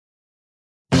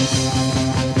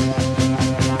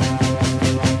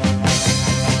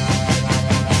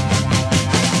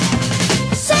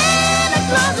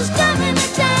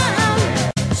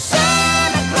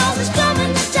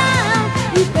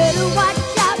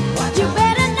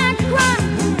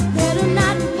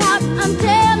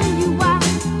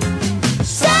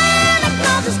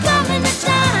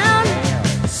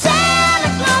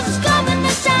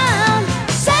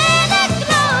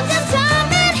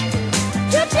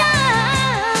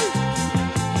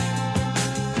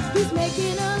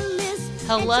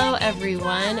Hello,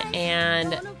 everyone,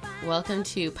 and welcome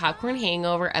to Popcorn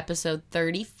Hangover, episode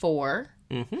 34.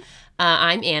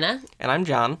 I'm Anna. And I'm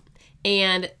John.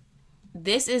 And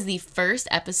this is the first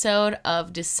episode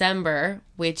of December,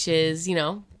 which is,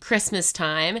 Christmas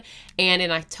time. And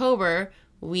in October,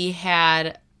 we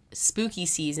had spooky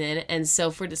season. And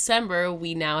so for December,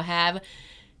 we now have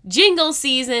jingle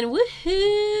season.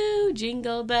 Woohoo!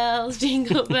 Jingle bells,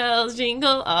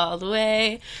 jingle all the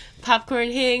way. Popcorn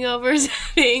Hangovers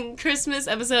having Christmas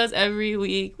episodes every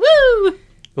week. Woo! It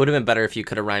would have been better if you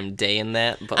could have rhymed day in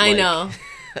that. But I know.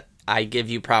 I give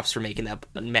you props for making that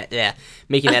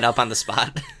up on the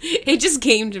spot. It just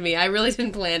came to me. I really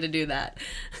didn't plan to do that.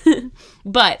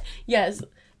 But, yes,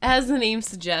 as the name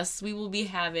suggests, we will be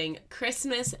having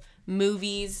Christmas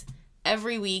movies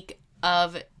every week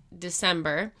of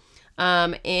December.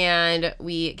 And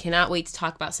we cannot wait to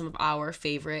talk about some of our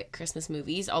favorite Christmas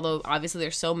movies. Although, obviously,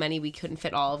 there's so many we couldn't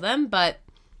fit all of them. But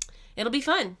it'll be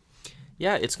fun.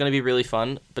 Yeah, it's going to be really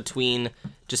fun. Between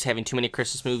just having too many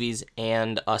Christmas movies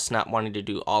and us not wanting to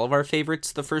do all of our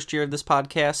favorites the first year of this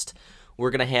podcast, we're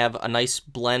going to have a nice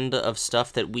blend of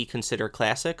stuff that we consider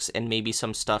classics and maybe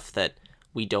some stuff that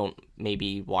we don't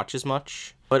maybe watch as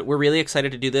much. But we're really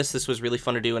excited to do this. This was really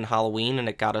fun to do in Halloween, and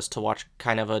it got us to watch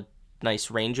kind of a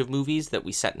nice range of movies that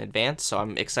we set in advance. So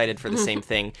I'm excited for the same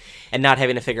thing and not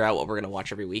having to figure out what we're going to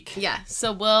watch every week. Yeah,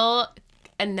 so we'll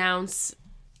announce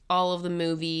all of the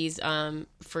movies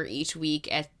for each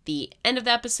week at the end of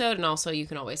the episode, and also you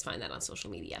can always find that on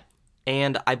social media.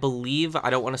 And I believe,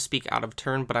 I don't want to speak out of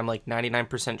turn, but I'm like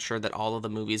 99% sure that all of the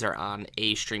movies are on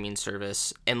a streaming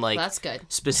service, and like that's good.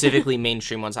 Specifically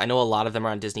mainstream ones. I know a lot of them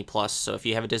are on Disney Plus, so if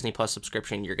you have a Disney Plus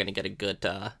subscription, you're going to get a good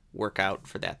workout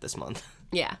for that this month.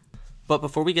 Yeah. But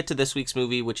before we get to this week's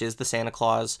movie, which is The Santa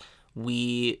Claus,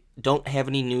 we don't have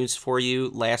any news for you.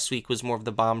 Last week was more of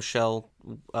the bombshell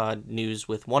news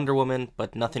with Wonder Woman,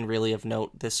 but nothing really of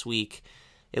note this week,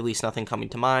 at least nothing coming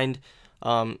to mind.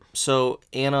 So,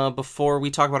 Anna, before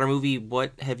we talk about our movie,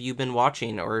 what have you been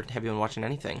watching, or have you been watching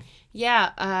anything? Yeah,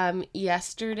 2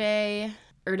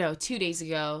 days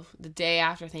ago, the day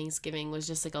after Thanksgiving was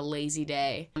just like a lazy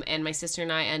day. And my sister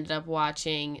and I ended up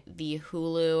watching the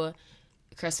Hulu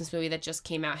Christmas movie that just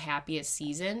came out, The Happiest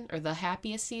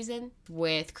Season,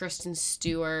 with Kristen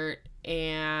Stewart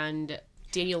and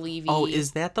Daniel Levy. Oh,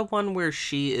 is that the one where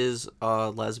she is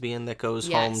a lesbian that goes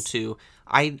home to...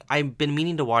 I've been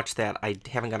meaning to watch that. I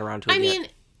haven't got around to it yet. I mean,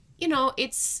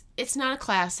 it's not a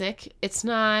classic. It's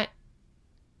not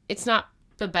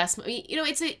the best movie.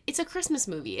 It's a Christmas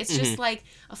movie. It's just like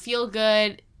a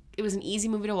feel-good... It was an easy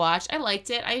movie to watch. I liked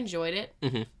it. I enjoyed it.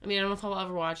 Mm-hmm. I mean, I don't know if I'll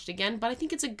ever watch it again, but I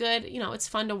think it's a good, it's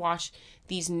fun to watch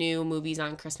these new movies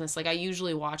on Christmas. Like, I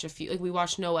usually watch a few, like, we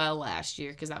watched Noelle last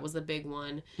year because that was the big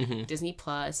one, Disney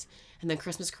Plus, and then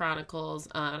Christmas Chronicles.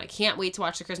 And I can't wait to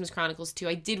watch the Christmas Chronicles, too.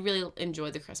 I did really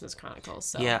enjoy the Christmas Chronicles.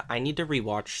 So. Yeah, I need to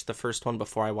rewatch the first one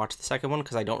before I watch the second one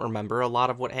because I don't remember a lot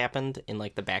of what happened in,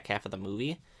 like, the back half of the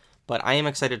movie. But I am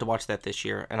excited to watch that this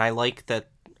year, and I like that,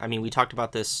 I mean, we talked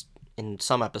about this in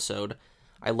some episode.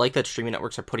 I like that streaming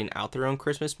networks are putting out their own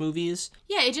Christmas movies.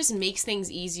 Yeah, it just makes things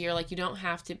easier. Like, it doesn't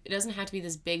have to be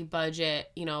this big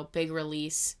budget, big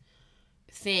release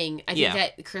thing. I think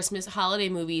that Christmas holiday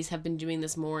movies have been doing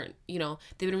this more, they've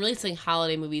been releasing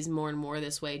holiday movies more and more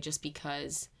this way just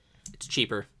because it's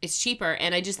cheaper.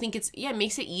 And I just think it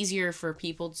makes it easier for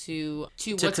people to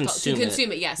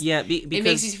consume it. Yes. Yeah, because it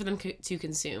makes it easier for them to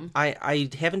consume. I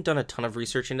haven't done a ton of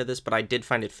research into this, but I did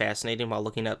find it fascinating while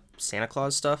looking up Santa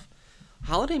Claus stuff.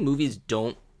 Holiday movies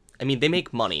they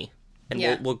make money,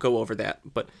 and we'll go over that,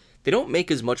 but they don't make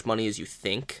as much money as you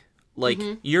think. Like,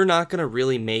 you're not going to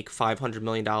really make $500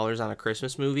 million on a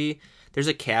Christmas movie. There's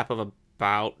a cap of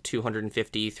about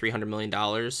 $250-300 million,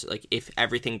 like, if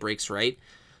everything breaks right.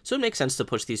 So it makes sense to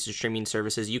push these to streaming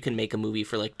services. You can make a movie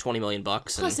for like $20 million.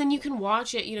 Plus, then you can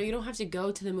watch it. You don't have to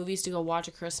go to the movies to go watch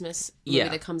a Christmas movie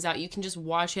that comes out. You can just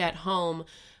watch it at home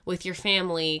with your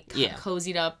family,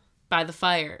 cozied up by the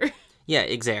fire. Yeah,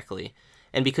 exactly.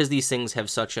 And because these things have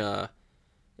such a...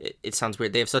 It sounds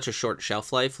weird. They have such a short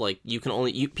shelf life. Like,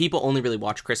 people only really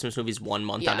watch Christmas movies 1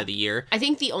 month out of the year. I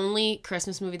think the only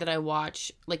Christmas movie that I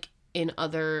watch, like, in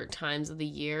other times of the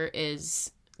year is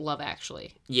Love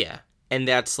Actually. Yeah. And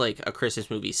that's, like, a Christmas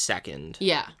movie second.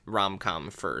 Yeah. Rom-com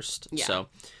first. Yeah. So,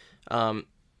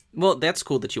 well, that's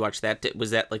cool that you watched that.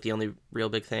 Was that, like, the only real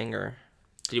big thing, or...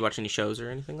 Did you watch any shows or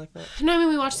anything like that? No, I mean,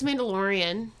 we watched The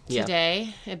Mandalorian Yeah.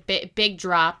 today. A big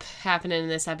drop happening in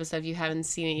this episode. If you haven't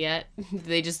seen it yet,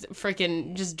 they just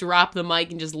freaking just drop the mic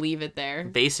and just leave it there.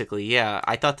 Basically, yeah.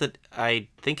 I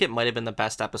think it might have been the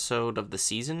best episode of the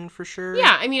season for sure.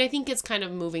 Yeah, I mean, I think it's kind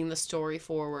of moving the story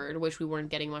forward, which we weren't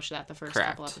getting much of that the first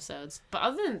couple episodes. But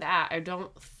other than that, I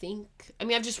don't think... I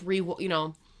mean, I've just we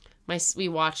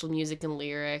watched music and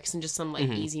lyrics and just some, like,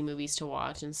 easy movies to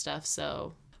watch and stuff,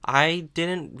 so... I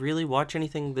didn't really watch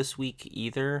anything this week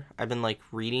either. I've been, like,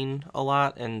 reading a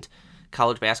lot, and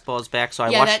college basketball is back, so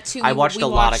I watched a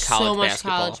lot of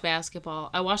college basketball.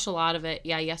 I watched a lot of it,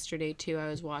 yesterday, too. I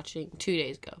was watching, 2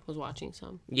 days ago, I was watching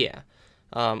some. Yeah.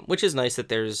 Which is nice that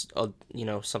there's,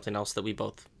 something else that we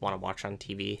both want to watch on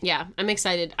TV. Yeah, I'm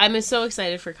excited. I'm so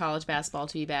excited for college basketball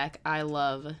to be back. I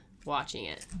love watching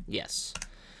it. Yes.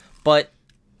 But...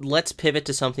 let's pivot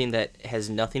to something that has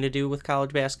nothing to do with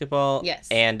college basketball. Yes.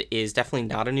 And is definitely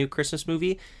not a new Christmas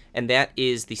movie, and that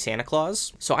is The Santa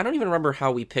Claus. So I don't even remember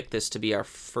how we picked this to be our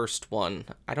first one.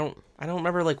 I don't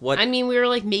remember, like, what... I mean, we were,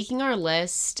 like, making our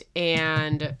list,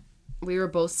 and we were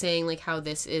both saying, like, how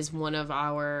this is one of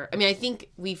our... I mean, I think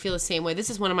we feel the same way. This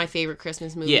is one of my favorite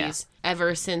Christmas movies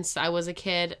ever since I was a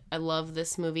kid. I love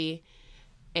this movie,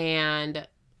 and...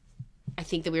 I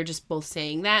think that we were just both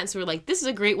saying that, and so we're like, this is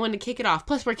a great one to kick it off.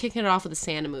 Plus, we're kicking it off with a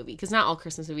Santa movie, because not all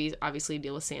Christmas movies obviously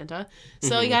deal with Santa.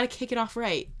 So you gotta kick it off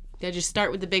right. You gotta just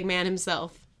start with the big man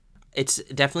himself. It's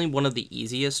definitely one of the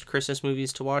easiest Christmas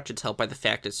movies to watch. It's helped by the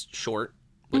fact it's short,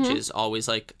 which is always,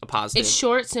 like, a positive. It's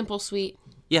short, simple, sweet.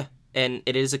 Yeah, and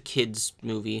it is a kid's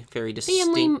movie, very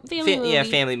Family movie. Yeah,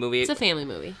 family movie. It's a family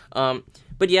movie.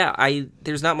 But yeah,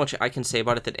 there's not much I can say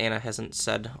about it that Anna hasn't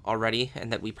said already,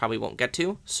 and that we probably won't get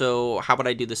to. So how about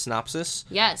I do the synopsis?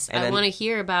 Yes, I want to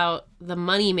hear about the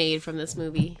money made from this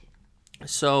movie.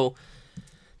 So,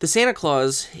 The Santa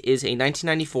Claus is a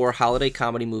 1994 holiday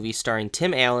comedy movie starring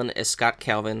Tim Allen as Scott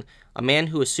Calvin, a man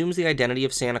who assumes the identity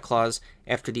of Santa Claus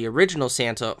after the original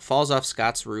Santa falls off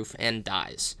Scott's roof and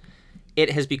dies.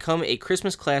 It has become a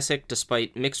Christmas classic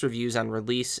despite mixed reviews on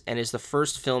release, and is the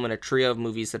first film in a trio of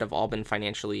movies that have all been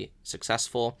financially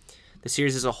successful. The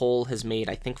series as a whole has made,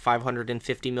 I think,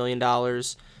 $550 million,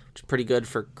 which is pretty good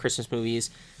for Christmas movies.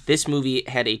 This movie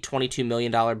had a $22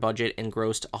 million budget and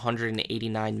grossed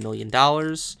 $189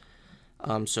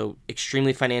 million, so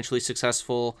extremely financially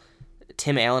successful.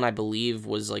 Tim Allen, I believe,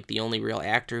 was, like, the only real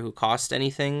actor who cost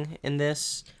anything in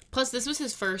this. Plus, this was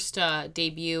his first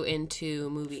debut into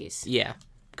movies. Yeah,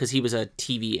 because he was a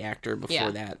TV actor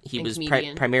before that. He was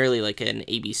primarily, like, an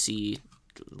ABC,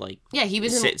 like, he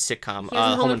was sitcom. He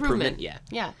was in Home Improvement.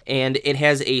 Yeah. And it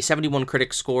has a 71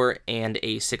 critic score and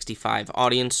a 65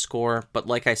 audience score. But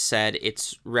like I said,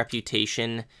 its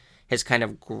reputation has kind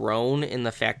of grown in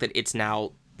the fact that it's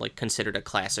now, like, considered a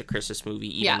classic Christmas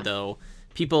movie, even though...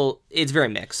 it's very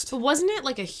mixed. But wasn't it,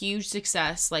 like, a huge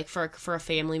success, like, for a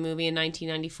family movie in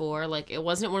 1994? Like, it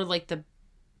wasn't one of, like, the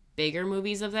bigger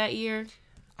movies of that year?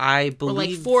 I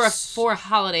believe... Or, like, for a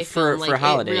holiday film, for a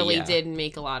holiday, it really did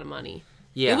make a lot of money.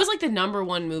 Yeah. It was, like, the number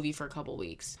one movie for a couple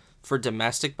weeks. For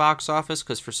domestic box office,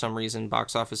 because for some reason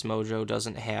Box Office Mojo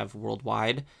doesn't have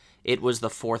worldwide, it was the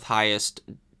fourth highest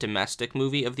domestic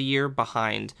movie of the year,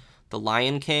 behind The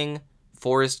Lion King,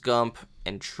 Forrest Gump,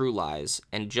 and True Lies,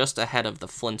 and just ahead of the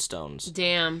Flintstones.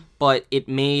 Damn. But it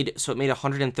made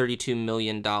 $132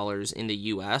 million in the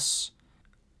U.S.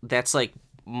 That's, like,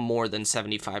 more than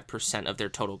 75% of their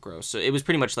total gross. So it was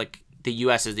pretty much, like, the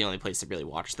U.S. is the only place that really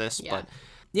watched this. Yeah. But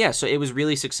yeah, so it was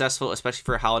really successful, especially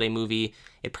for a holiday movie.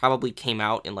 It probably came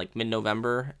out in, like,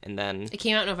 mid-November, and then... It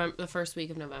came out the first week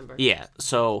of November. Yeah,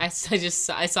 so... I saw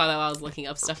that while I was looking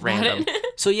up stuff random. about it.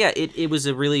 So yeah, it was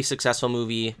a really successful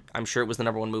movie. I'm sure it was the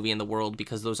number one movie in the world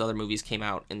because those other movies came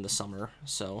out in the summer.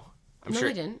 So I'm sure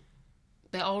they didn't.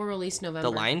 They all were released November.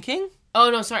 The Lion King?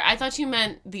 Oh no, sorry. I thought you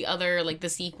meant the other, like, the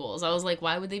sequels. I was like,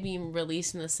 why would they be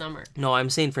released in the summer? No, I'm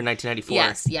saying for 1994.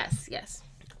 Yes.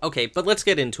 Okay, but let's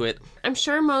get into it. I'm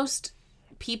sure most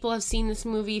people have seen this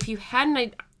movie. If you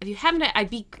haven't, I'd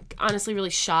be honestly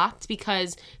really shocked,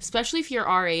 because especially if you're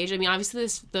our age. I mean, obviously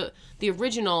the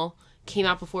original came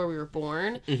out before we were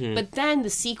born, but then the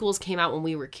sequels came out when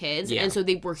we were kids, and so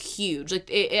they were huge. Like,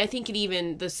 I think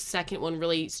even the second one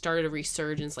really started a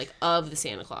resurgence, like, of the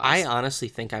Santa Claus. I honestly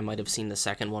think I might have seen the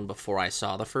second one before I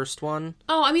saw the first one.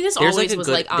 Oh, I mean, this always was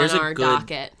on our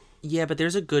docket. Yeah, but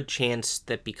there's a good chance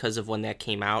that because of when that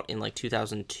came out in, like,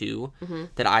 2002,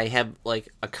 that I have, like,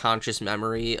 a conscious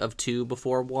memory of 2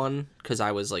 before 1, because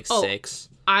I was, like, 6.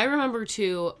 I remember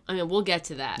 2. I mean, we'll get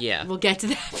to that. Yeah. We'll get to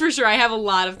that for sure. I have a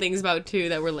lot of things about 2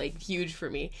 that were, like, huge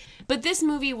for me. But this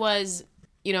movie was,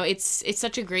 it's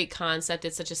such a great concept.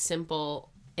 It's such a simple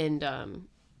and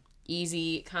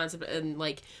easy concept and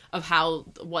like of how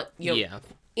what you know Yeah.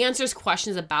 answers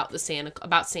questions about Santa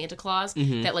Claus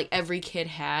that like every kid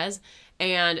has.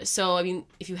 And so I mean,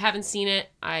 if you haven't seen it,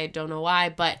 I don't know why,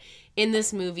 but in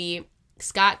this movie,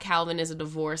 Scott Calvin is a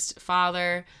divorced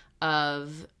father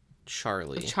of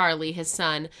Charlie, his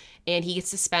son, and he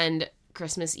gets to spend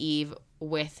Christmas Eve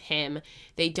with him.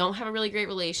 They don't have a really great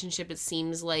relationship. It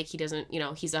seems like he doesn't,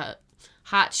 he's a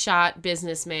hotshot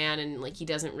businessman and like he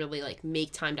doesn't really like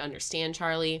make time to understand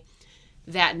Charlie.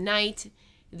 That night,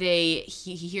 he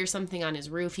hears something on his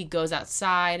roof. He goes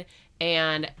outside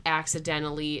and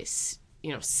accidentally,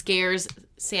 scares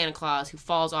Santa Claus, who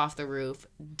falls off the roof,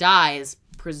 dies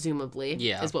presumably,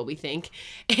 is what we think.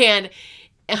 And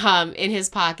in his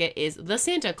pocket is the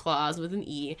Santa Claus with an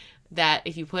E, that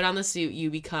if you put on the suit, you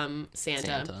become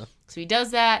Santa. So he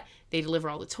does that. They deliver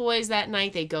all the toys that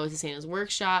night. They go to Santa's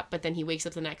workshop, but then he wakes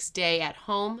up the next day at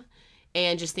home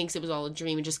and just thinks it was all a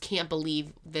dream and just can't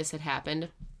believe this had happened.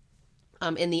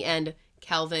 In the end,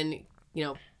 Calvin,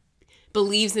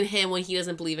 believes in him when he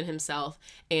doesn't believe in himself,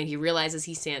 and he realizes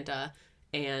he's Santa,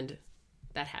 and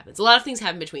that happens. A lot of things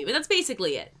happen between, but that's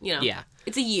basically it. Yeah.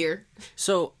 It's a year.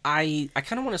 So I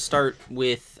kind of want to start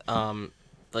with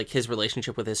like his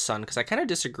relationship with his son, because I kind of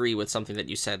disagree with something that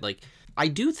you said. Like, I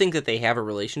do think that they have a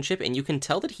relationship, and you can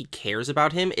tell that he cares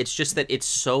about him. It's just that it's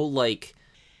so like.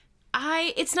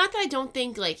 It's not that I don't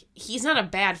think like he's not a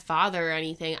bad father or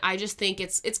anything. I just think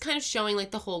it's kind of showing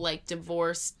like the whole like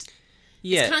divorced.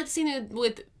 Yeah. It's kind of the same thing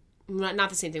with not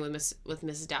the same thing with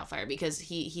Mrs. Doubtfire, because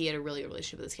he had a really good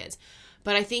relationship with his kids.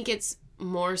 But I think it's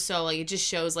more so like it just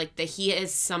shows like that he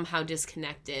is somehow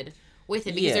disconnected with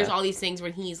it, because there's all these things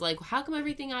when he's like, how come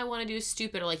everything I want to do is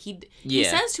stupid? Or like he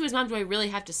says to his mom, do I really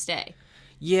have to stay?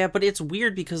 Yeah, but it's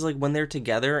weird because like when they're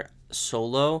together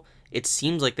solo, it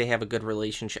seems like they have a good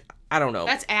relationship. I don't know.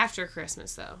 That's after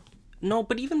Christmas though. No,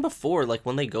 but even before, like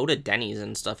when they go to Denny's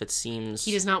and stuff, it seems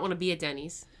he does not want to be at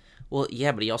Denny's. Well,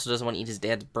 yeah, but he also doesn't want to eat his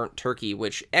dad's burnt turkey,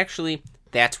 which actually,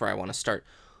 that's where I want to start.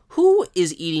 Who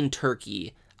is eating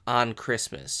turkey on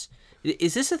Christmas?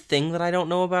 Is this a thing that I don't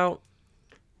know about?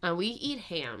 We eat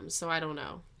ham, so I don't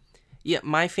know. Yeah,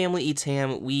 my family eats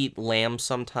ham. We eat lamb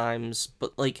sometimes,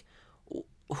 but like,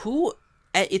 who?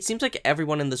 It seems like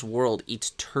everyone in this world eats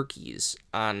turkeys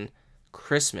on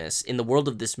Christmas in the world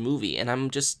of this movie, and I'm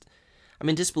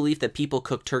in disbelief that people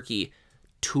cook turkey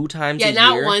 2 times a year. Yeah,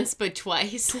 not once, but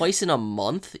twice. Twice in a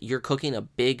month, you're cooking a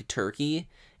big turkey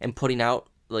and putting out,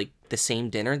 like, the same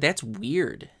dinner? That's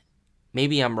weird.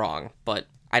 Maybe I'm wrong, but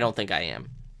I don't think I am.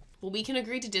 Well, we can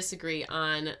agree to disagree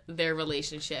on their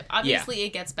relationship. Obviously,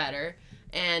 it gets better,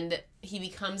 and he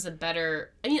becomes a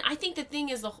better... I mean, I think the thing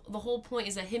is, the whole point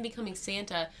is that him becoming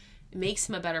Santa makes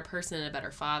him a better person and a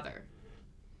better father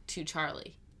to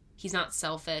Charlie. He's not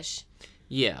selfish.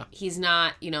 Yeah. He's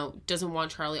not, doesn't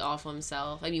want Charlie off of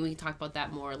himself. I mean, we can talk about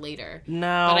that more later.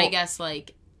 No. But I guess,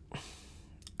 like...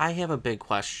 I have a big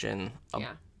question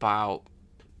about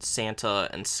Santa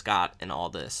and Scott and all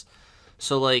this.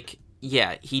 So, like,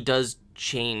 yeah, he does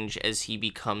change as he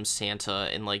becomes Santa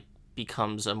and, like,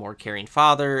 becomes a more caring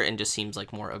father and just seems,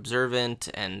 like, more observant.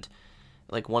 And,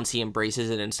 like, once he embraces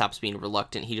it and stops being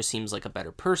reluctant, he just seems like a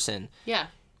better person. Yeah.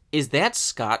 Is that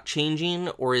Scott changing,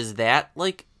 or is that,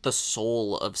 like, the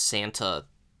soul of Santa,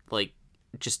 like,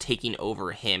 just taking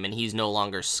over him and he's no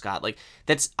longer Scott? Like,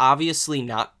 that's obviously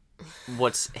not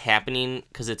what's happening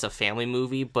because it's a family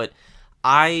movie, but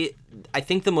I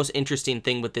think the most interesting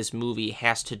thing with this movie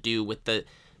has to do with the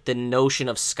notion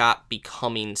of Scott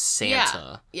becoming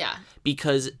Santa. Yeah.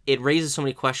 Because it raises so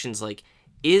many questions, like,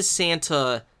 is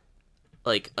Santa,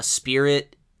 like, a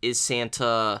spirit? Is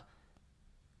Santa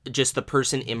just the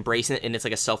person embracing it and it's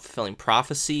like a self-fulfilling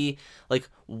prophecy? Like,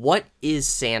 what is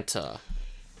Santa?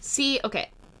 See,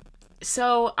 okay.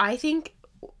 So I think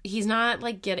he's not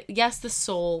like the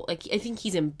soul, like I think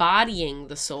he's embodying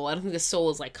the soul. I don't think the soul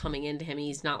is like coming into him.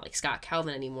 He's not like Scott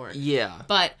Calvin anymore. Yeah.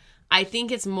 But I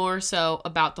think it's more so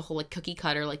about the whole like cookie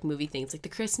cutter like movie things, like the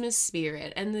Christmas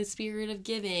spirit and the spirit of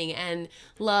giving and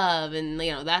love, and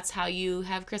that's how you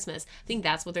have Christmas. I think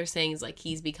that's what they're saying is like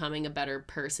he's becoming a better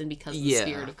person because of the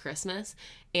spirit of Christmas,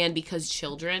 and because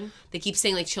they keep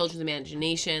saying like children's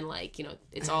imagination, like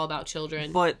it's all about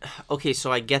children. But okay, so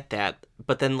I get that,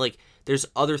 but then like there's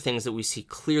other things that we see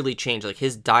clearly change, like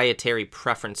his dietary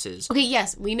preferences. Okay,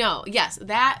 yes, we know. Yes,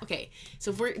 that, okay.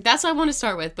 So that's what I want to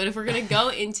start with, but if we're going to go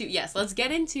into, let's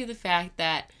get into the fact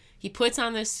that he puts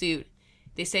on this suit.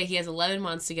 They say he has 11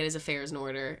 months to get his affairs in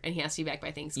order, and he has to be back by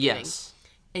Thanksgiving. Yes.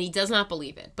 And he does not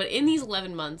believe it. But in these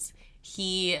 11 months,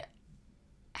 he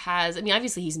has,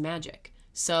 obviously he's magic.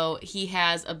 So he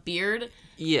has a beard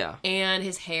Yeah. And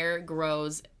his hair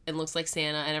grows and looks like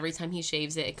Santa, and every time he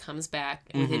shaves it, it comes back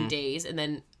within days, and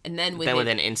then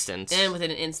within instants. And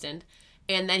within an instant.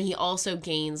 And then he also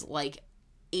gains like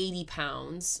 80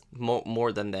 pounds.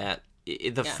 More than that.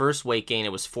 The first weight gain,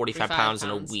 it was 45 pounds in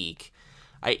a week.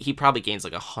 He probably gains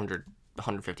like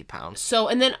 150 pounds. So,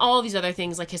 and then all these other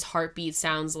things, like his heartbeat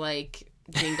sounds like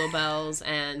Jingle Bells,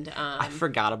 and I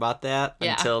forgot about that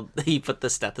until he put the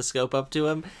stethoscope up to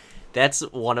him. That's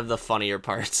one of the funnier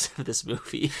parts of this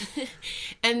movie.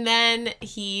 And then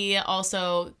he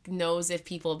also knows if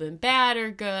people have been bad or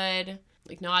good,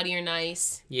 like naughty or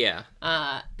nice. Yeah.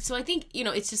 So I think,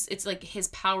 it's like his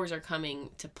powers are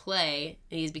coming to play,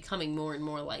 and he's becoming more and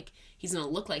more like he's going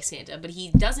to look like Santa, but he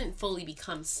doesn't fully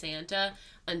become Santa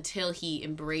until he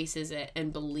embraces it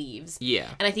and believes. Yeah.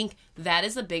 And I think that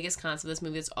is the biggest concept of this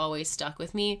movie that's always stuck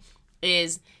with me,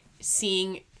 is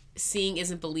seeing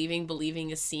isn't believing, believing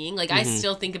is seeing. Like, I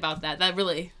still think about that. That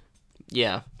really...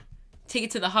 Yeah. Take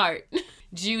it to the heart.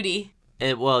 Judy.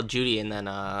 Judy, and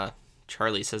then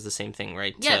Charlie says the same thing,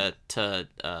 right? Yeah.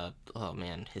 Oh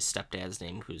man, his stepdad's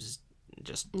name, who's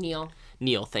just... Neil,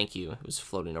 thank you. It was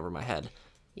floating over my head.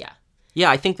 Yeah. Yeah,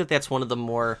 I think that's one of the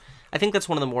more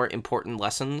important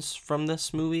lessons from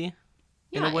this movie,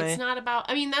 in a way. It's not about...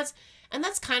 I mean, that's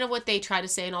kind of what they try to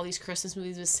say in all these Christmas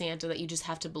movies with Santa, that you just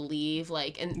have to believe,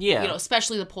 like, and,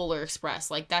 especially the Polar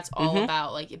Express, like, that's all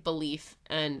about, like, belief,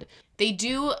 and they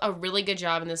do a really good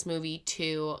job in this movie,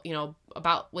 too,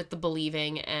 about with the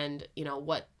believing and,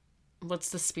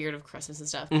 what's the spirit of Christmas and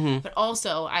stuff. But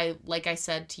also, like I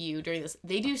said to you during this,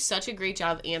 they do such a great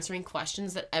job answering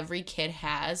questions that every kid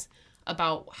has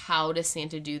about how does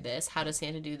Santa do this? How does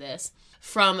Santa do this?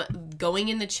 From going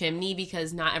in the chimney,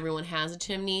 because not everyone has a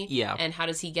chimney. Yeah. And how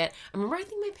does he get... I remember, I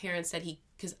think my parents said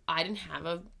because I didn't have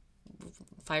a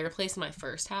fireplace in my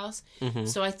first house.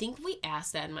 So I think we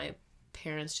asked that, and my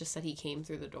parents just said he came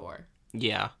through the door.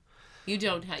 Yeah. You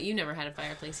never had a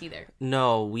fireplace either.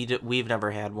 No, we've never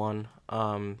had one.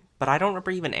 But I don't remember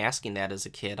even asking that as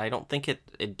a kid. I don't think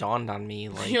it dawned on me.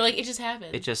 Like, you're like, it just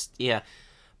happened. It just, yeah.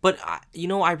 But, I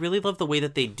really love the way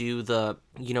that they do the,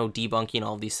 debunking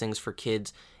all of these things for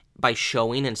kids by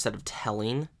showing instead of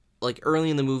telling. Like, early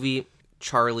in the movie,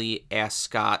 Charlie asks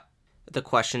Scott the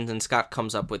questions, and Scott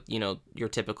comes up with, your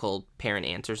typical parent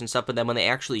answers and stuff. But then when they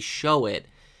actually show it,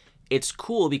 it's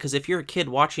cool, because if you're a kid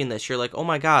watching this, you're like, oh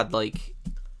my god, like,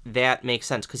 that makes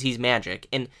sense, because he's magic.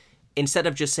 And instead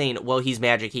of just saying, well, he's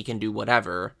magic, he can do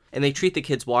whatever, and they treat the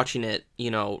kids watching it,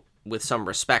 with some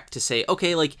respect, to say,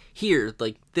 okay, like, here,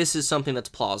 like, this is something that's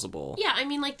plausible. Yeah, I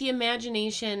mean, like, the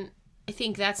imagination, I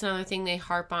think that's another thing they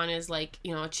harp on, is, like,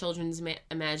 a children's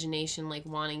imagination, like,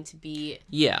 wanting to be...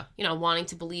 Yeah. Wanting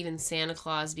to believe in Santa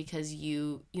Claus because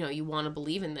you want to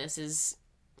believe in this is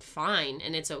fine,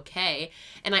 and it's okay.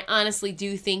 And I honestly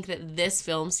do think that this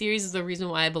film series is the reason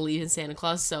why I believe in Santa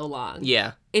Claus so long.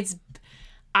 Yeah.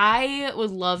 I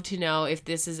would love to know if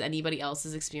this is anybody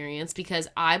else's experience, because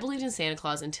I believed in Santa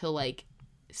Claus until, like,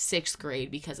 6th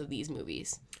grade because of these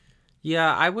movies.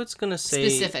 Yeah, I was going to say...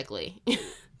 Specifically.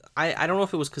 I don't know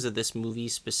if it was because of this movie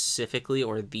specifically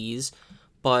or these,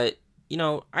 but,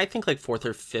 I think, like, 4th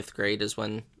or 5th grade is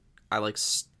when I, like,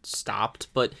 stopped.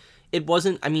 But it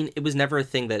wasn't... I mean, it was never a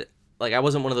thing that... Like, I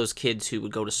wasn't one of those kids who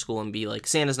would go to school and be like,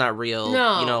 Santa's not real.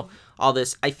 No. All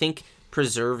this. I think...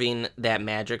 preserving that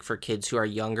magic for kids who are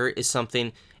younger is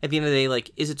something, at the end of the day, like,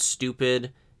 is it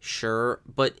stupid? Sure,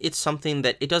 but it's something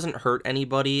that it doesn't hurt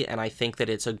anybody, and I think that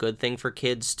it's a good thing for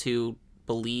kids to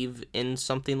believe in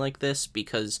something like this,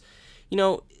 because,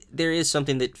 there is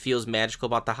something that feels magical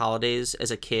about the holidays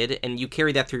as a kid, and you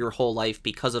carry that through your whole life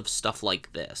because of stuff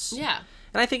like this. Yeah.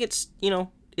 And I think it's,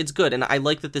 it's good, and I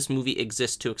like that this movie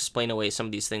exists to explain away some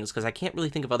of these things, because I can't really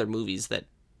think of other movies that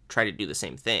try to do the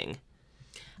same thing.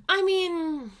 I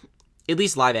mean... At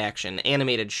least live action.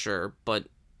 Animated, sure, but,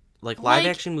 like, live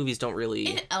action movies don't really...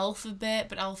 In Elf a bit,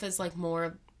 but Elf is, like,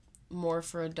 more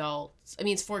for adults. I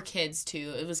mean, it's for kids,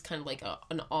 too. It was kind of like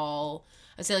an all...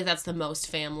 I'd say, like, that's the most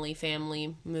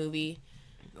family movie.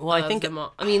 Well, I think...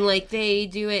 I mean, like, they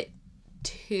do it,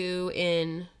 too,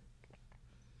 in...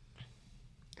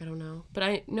 I don't know. But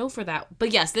I know for that...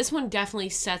 But, yes, this one definitely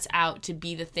sets out to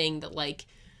be the thing that, like,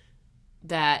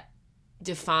 that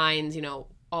defines,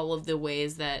 all of the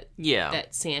ways that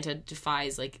that Santa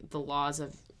defies, like, the laws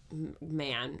of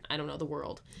man, I don't know, the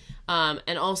world,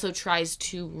 and also tries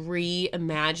to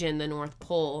reimagine the North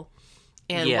Pole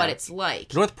and what it's like.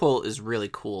 The North Pole is really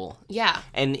cool. Yeah.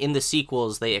 And in the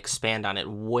sequels, they expand on it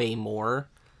way more.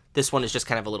 This one is just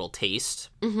kind of a little taste,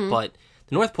 but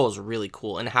the North Pole is really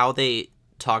cool, and how they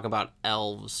talk about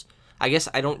elves. I guess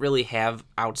I don't really have,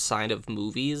 outside of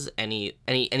movies, any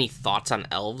thoughts on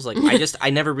elves. Like, I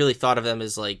never really thought of them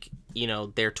as, like, you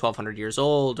know, they're 1,200 years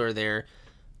old, or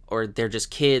they're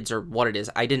just kids, or what it is.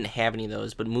 I didn't have any of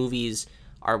those, but movies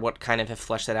are what kind of have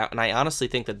fleshed that out. And I honestly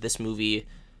think that this movie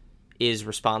is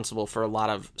responsible for a lot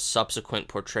of subsequent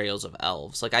portrayals of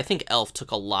elves. Like, I think Elf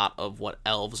took a lot of what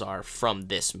elves are from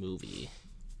this movie.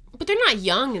 But they're not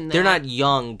young in that. They're not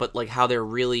young, but, like, how they're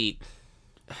really,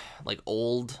 like,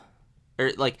 old.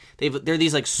 Or, like, they're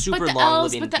these, like, super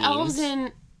long-living beings. The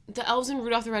elves in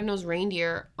Rudolph the Red-Nosed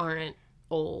Reindeer aren't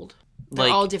old. They're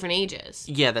like, all different ages.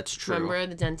 Yeah, that's true. Remember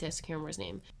the dentist? I can't remember his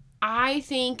name. I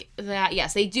think that,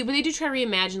 yes, they do, but they do try to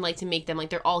reimagine, like, to make them,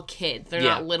 like, they're all kids. They're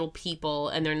not little people,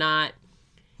 and they're not,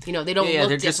 you know, they don't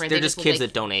look different. They're just kids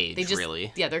that don't age,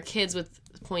 really. Yeah, they're kids with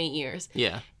pointy ears.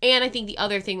 Yeah. And I think the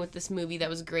other thing with this movie that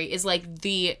was great is, like,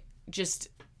 the just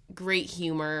great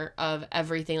humor of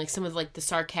everything. Like, some of, like, the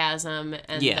sarcasm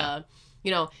and the, you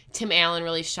know, Tim Allen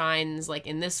really shines, like,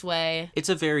 in this way. It's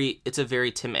a very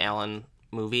Tim Allen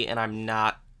movie, and I'm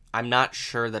not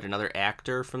sure that another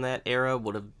actor from that era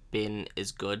would have been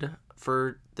as good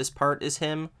for this part as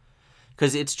him,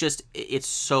 because it's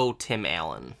so Tim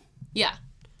Allen. Yeah,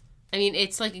 I mean,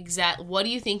 it's like what do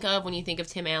you think of when you think of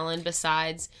Tim Allen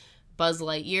besides Buzz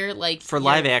Lightyear? Like, for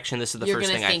live action, this is the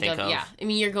first thing I think of. Yeah, I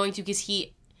mean, you're going to, because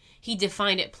he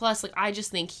defined it. Plus, like, I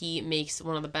just think he makes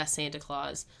one of the best Santa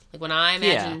Claus. Like, when I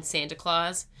imagine Santa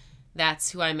Claus, that's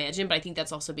who I imagine. But I think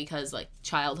that's also because, like,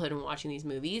 childhood and watching these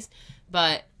movies.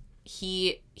 But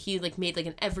he like made like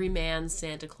an everyman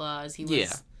Santa Claus. He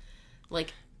was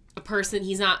like a person.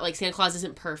 He's not like, Santa Claus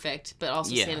isn't perfect, but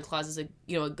also Santa Claus is a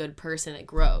good person that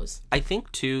grows. I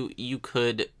think too, you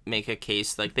could make a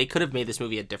case, like, they could have made this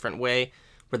movie a different way,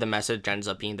 where the message ends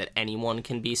up being that anyone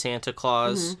can be Santa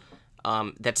Claus.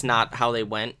 That's not how they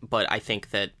went, but I think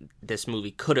that this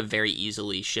movie could have very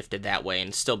easily shifted that way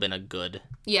and still been a good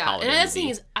holiday and another movie. thing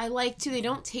is, I like too, they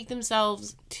don't take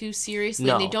themselves too seriously.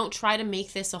 No. They don't try to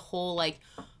make this a whole, like,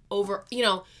 over, you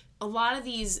know, a lot of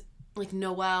these, like,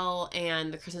 Noel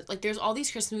and the Christmas, like, there's all these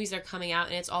Christmas movies that are coming out,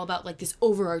 and it's all about, like, this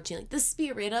overarching, like, the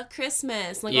spirit of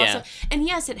Christmas. Like, also, and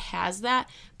yes, it has that,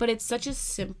 but it's such a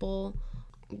simple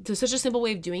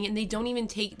way of doing it, and they don't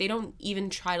even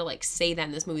try to, like, say that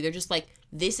in this movie. They're just like,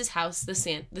 this is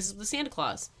the Santa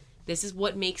Claus. This is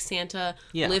what makes Santa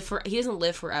live he doesn't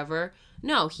live forever.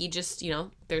 No, he just, you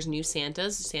know, there's new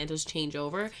Santas change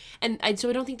over. And so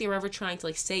I don't think they were ever trying to,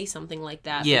 like, say something like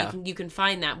that. Yeah. You can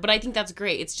find that. But I think that's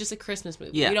great. It's just a Christmas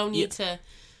movie. Yeah. You don't need to...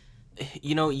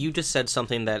 You know, you just said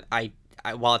something that I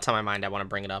while it's on my mind, I want to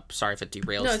bring it up. Sorry if it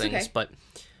derails things. Okay. But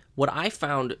what I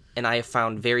found, and I have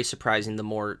found very surprising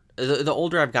the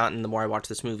older I've gotten, the more I watch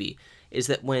this movie, is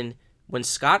that when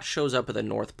Scott shows up at the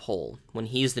North Pole, when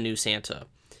he's the new Santa,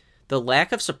 the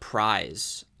lack of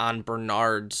surprise on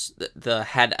Bernard's, the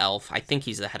head elf, I think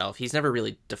he's the head elf, he's never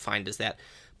really defined as that,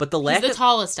 but he's the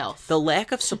tallest elf. The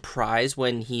lack of surprise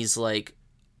when he's like,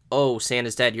 oh,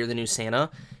 Santa's dead, you're the new Santa,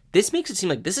 this makes it seem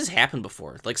like this has happened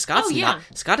before. Like, Scott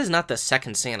is not the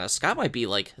second Santa. Scott might be,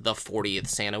 like, the 40th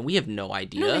Santa. We have no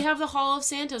idea. No, they have the Hall of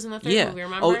Santas in the third movie,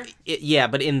 remember?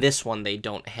 But in this one, they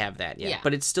don't have that yet. Yeah.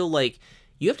 But it's still, like,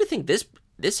 you have to think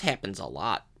this happens a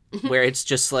lot, where it's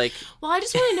just, like... Well, I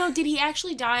just want to know, did he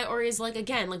actually die, or is, like,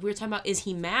 again, like we were talking about, is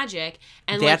he magic?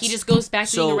 And, like, he just goes back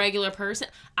to being a regular person?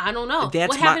 I don't know.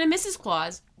 What happened to Mrs.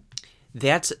 Claus?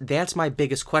 That's my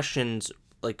biggest questions,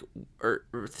 like, or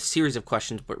series of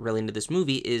questions, but really into this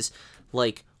movie is,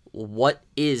 like, what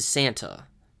is Santa?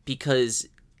 Because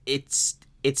it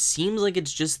seems like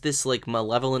it's just this, like,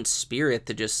 malevolent spirit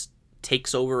that just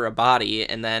takes over a body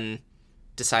and then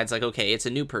decides, like, okay, it's a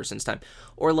new person's time.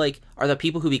 Or, like, are the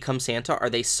people who become Santa, are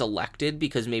they selected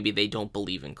because maybe they don't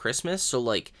believe in Christmas? So,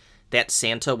 like, that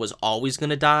Santa was always going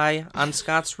to die on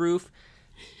Scott's roof?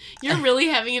 You're really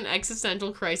having an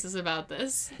existential crisis about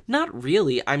this. Not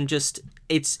really. I'm just...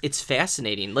 It's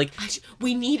fascinating. Like,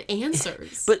 we need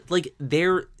answers. But, like,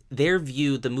 their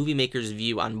view, the movie maker's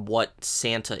view on what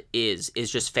Santa is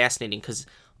just fascinating, because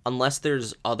unless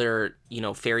there's other, you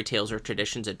know, fairy tales or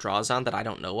traditions it draws on that I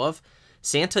don't know of,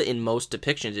 Santa in most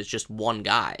depictions is just one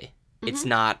guy. Mm-hmm. It's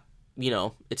not, you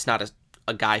know, it's not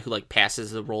a guy who, like,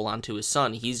 passes the role on to his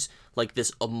son. He's, like,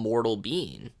 this immortal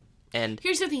being. And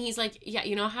here's the thing, he's like, yeah,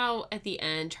 you know how at the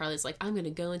end Charlie's like, I'm gonna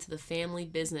go into the family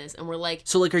business, and we're like,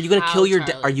 so, like, are you gonna kill your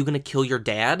are you gonna kill your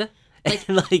dad? Like,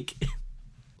 and, like,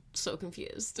 so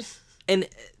confused. And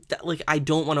like, I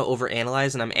don't want to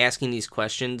overanalyze, and I'm asking these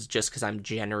questions just because I'm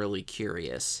generally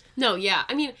curious. No, yeah,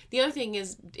 I mean, the other thing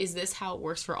is this how it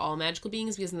works for all magical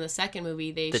beings? Because in the second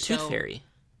movie, they show Tooth Fairy.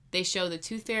 They show the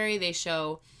Tooth Fairy. They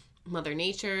show Mother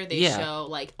Nature. They Yeah. show,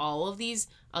 like, all of these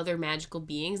other magical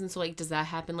beings. And so, like, does that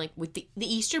happen, like, with the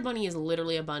Easter Bunny is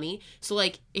literally a bunny. So,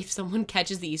 like, if someone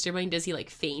catches the Easter Bunny, does he, like,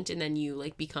 faint and then you,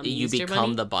 like, become the Easter Bunny? You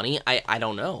become the bunny? I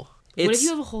don't know. What if you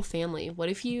have a whole family? What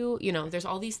if you know, there's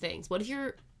all these things. What if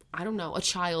you're, I don't know, a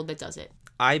child that does it?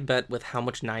 I bet with how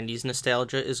much 90s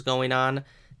nostalgia is going on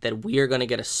that we are going to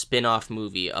get a spin-off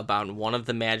movie about one of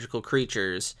the magical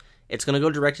creatures. It's going to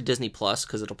go direct to Disney Plus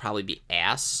because it'll probably be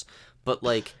ass. But,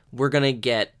 like, we're going to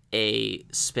get a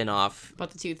spin-off.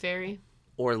 About the Tooth Fairy?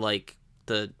 Or, like,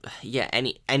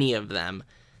 any of them.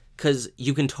 Because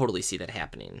you can totally see that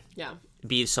happening. Yeah.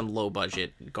 Be some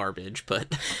low-budget garbage,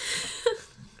 but...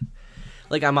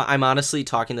 Like, I'm honestly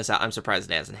talking this out. I'm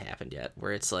surprised it hasn't happened yet.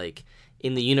 Where it's, like,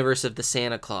 in the universe of the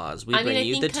Santa Claus, we bring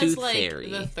you the Tooth Fairy.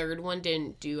 The third one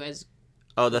didn't do as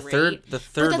the great.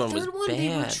 third one was bad.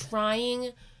 They were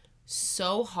trying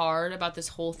so hard about this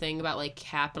whole thing about, like,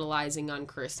 capitalizing on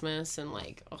Christmas and,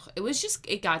 like,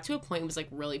 it got to a point it was, like,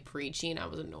 really preachy and I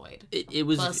was annoyed. It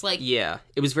was, plus, like, yeah,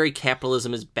 it was very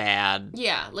capitalism is bad.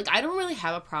 Yeah, like, I don't really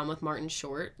have a problem with Martin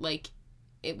Short. Like,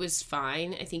 it was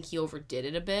fine. I think he overdid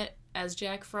it a bit as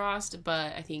Jack Frost,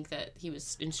 but I think that he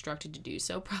was instructed to do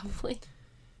so, probably.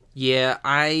 Yeah,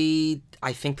 I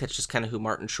think that's just kind of who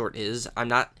Martin Short is. I'm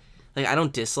not, like, I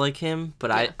don't dislike him, but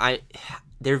yeah.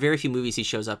 There are very few movies he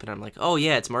shows up and I'm like, oh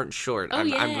yeah, it's Martin Short.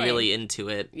 I'm really into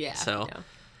it. Yeah. So, yeah.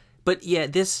 But yeah,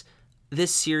 this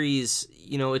series,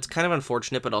 you know, it's kind of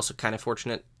unfortunate, but also kind of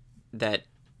fortunate that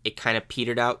it kind of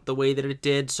petered out the way that it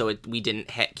did. So we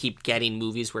didn't keep getting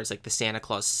movies where it's like the Santa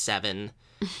Claus 7,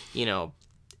 you know,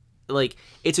 like,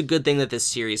 it's a good thing that this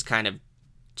series kind of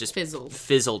just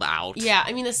fizzled out. Yeah,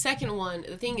 I mean, the second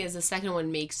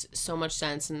one makes so much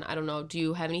sense, and I don't know, do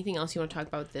you have anything else you want to talk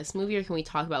about with this movie, or can we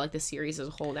talk about, like, the series as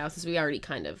a whole now, since we already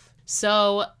kind of...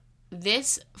 So,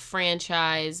 this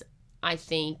franchise, I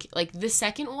think, like, the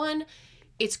second one,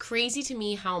 it's crazy to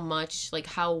me how much, like,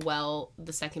 how well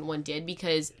the second one did,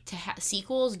 because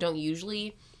sequels don't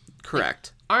usually...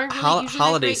 Correct. Like, aren't really usually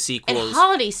holiday great. sequels. And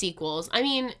holiday sequels, I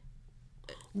mean...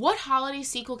 What holiday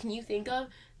sequel can you think of?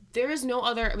 There is no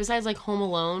other, besides, like, Home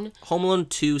Alone. Home Alone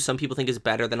 2, some people think is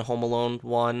better than Home Alone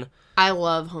 1. I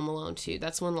love Home Alone 2.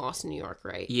 That's one Lost in New York,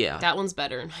 right? Yeah. That one's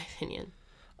better, in my opinion.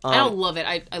 I don't love it.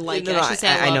 I like it. I should say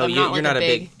I know, I'm you're not a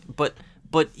big... But,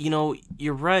 you know,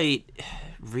 you're right.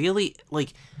 Really,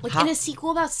 like... Like, in a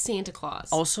sequel about Santa Claus.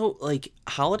 Also, like,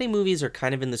 holiday movies are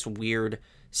kind of in this weird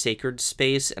sacred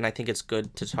space, and I think it's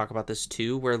good to talk about this,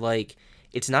 too, where, like...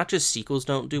 It's not just sequels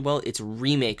don't do well, it's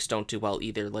remakes don't do well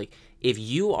either. Like, if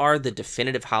you are the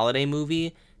definitive holiday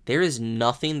movie, there is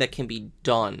nothing that can be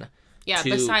done. Yeah,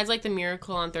 besides, like, The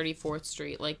Miracle on 34th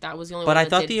Street. Like, that was the only one that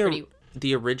But I thought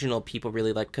the original people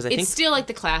really liked, because I think... It's still, like,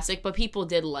 the classic, but people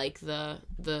did like the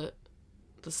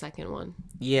second one.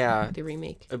 Yeah. The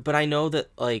remake. But I know that,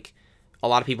 like, a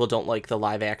lot of people don't like the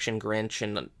live-action Grinch,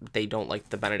 and they don't like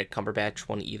the Benedict Cumberbatch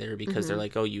one either, because they're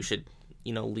like, oh, you should...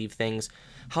 you know, leave things.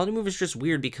 Holiday movies are just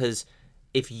weird because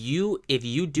if you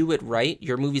do it right,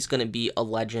 your movie's going to be a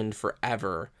legend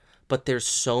forever. But there's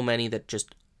so many that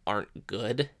just aren't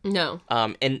good. No.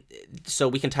 And so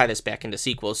we can tie this back into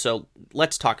sequels. So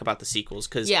let's talk about the sequels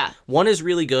because one is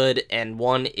really good and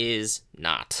one is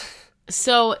not.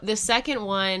 So the second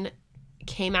one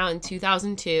came out in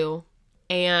 2002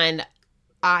 and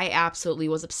I absolutely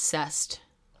was obsessed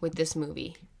with this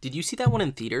movie. Did you see that one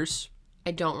in theaters?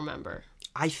 I don't remember.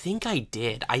 I think I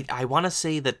did. I want to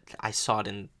say that I saw it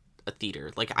in a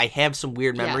theater. Like, I have some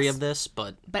weird memory of this,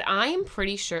 but... But I am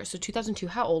pretty sure... So, 2002,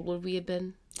 how old would we have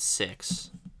been?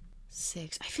 6. I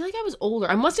feel like I was older.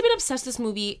 I must have been obsessed with this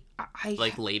movie...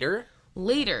 Like, later?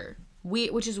 Later.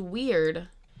 Which is weird.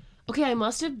 Okay,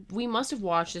 we must have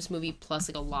watched this movie plus,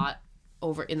 like, a lot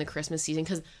over in the Christmas season,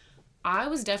 because I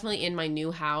was definitely in my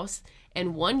new house,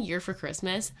 and one year for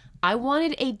Christmas, I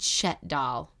wanted a Chet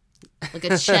doll. Like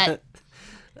a Chet,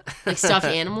 like, stuffed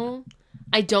animal.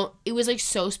 It was, like,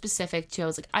 so specific, too. I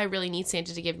was like, I really need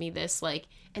Santa to give me this, like,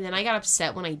 and then I got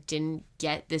upset when I didn't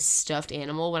get this stuffed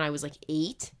animal when I was, like,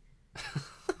 8.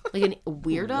 Like, a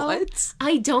weirdo. What?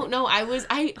 I don't know.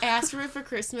 I asked for it for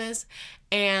Christmas,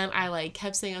 and I, like,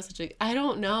 kept saying I was such a, I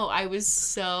don't know. I was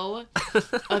so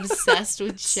obsessed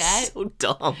with Chet. So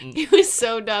dumb. It was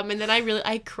so dumb, and then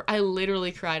I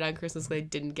literally cried on Christmas when I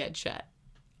didn't get Chet.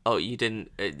 Oh, you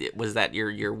didn't... was that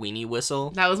your weenie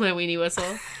whistle? That was my weenie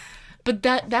whistle. But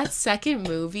that second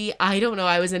movie, I don't know,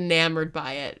 I was enamored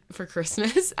by it for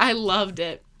Christmas. I loved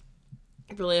it.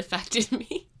 It really affected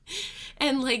me.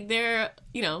 And, like,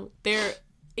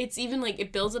 it's even, like,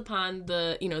 it builds upon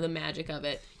the, you know, the magic of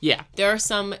it. Yeah. There are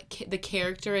the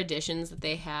character additions that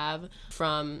they have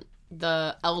from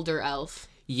the Elder Elf.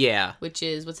 Yeah. which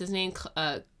is, what's his name?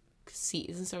 C.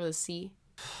 Isn't it start with a C?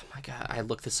 Oh my god, I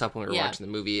looked this up when we were watching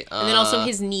the movie. And then also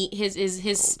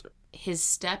his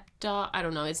stepdaughter. I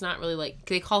don't know. It's not really like,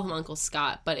 they call him Uncle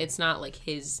Scott, but it's not like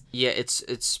his. Yeah, it's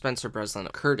Spencer Breslin.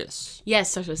 Curtis.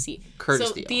 Yes, starts with a C. Curtis.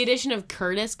 So the addition of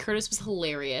Curtis was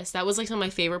hilarious. That was like some of my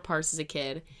favorite parts as a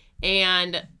kid,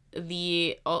 and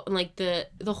the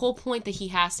whole point that he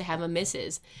has to have a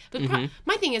missus. But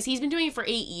my thing is, he's been doing it for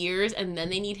 8 years, and then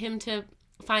they need him to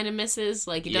find a missus.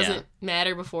 Like, it doesn't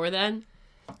matter before then.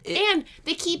 And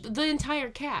they keep the entire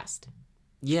cast.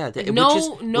 Yeah,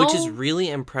 which is really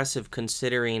impressive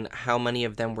considering how many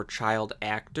of them were child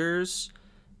actors.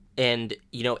 And,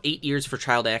 8 years for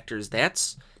child actors,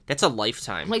 that's a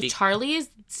lifetime. Like, Charlie is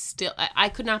still... I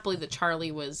could not believe that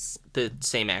Charlie was... the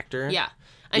same actor? Yeah.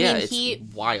 I mean,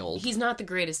 it's wild. He's not the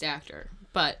greatest actor,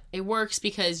 but it works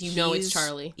because it's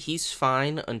Charlie. He's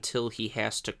fine until he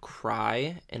has to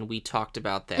cry, and we talked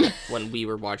about that when we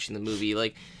were watching the movie.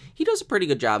 Like, he does a pretty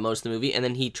good job most of the movie, and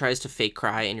then he tries to fake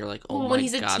cry, and you're like, oh my god, when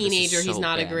he's a teenager, he's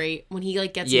not bad. When he,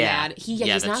 like, gets mad, he's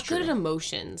not true. good at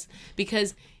emotions,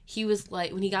 because he was,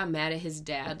 like, when he got mad at his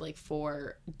dad, like,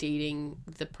 for dating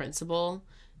the principal,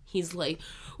 he's like,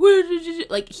 where did you...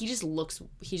 Like, he's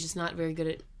just not very good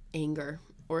at anger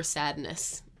or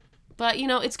sadness. But,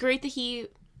 it's great that he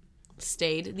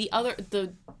stayed.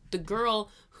 The girl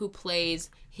who plays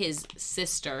his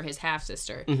sister, his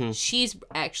half-sister, she's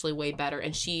actually way better,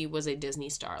 and she was a Disney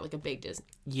star, like a big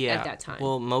Disney at that time.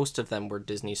 Well, most of them were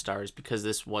Disney stars because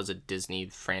this was a Disney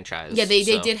franchise. Yeah, they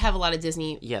did have a lot of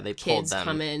Disney they kids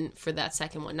come in for that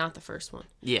second one, not the first one.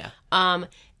 Yeah. And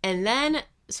then...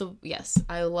 So, yes,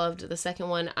 I loved the second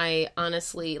one. I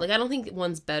honestly... Like, I don't think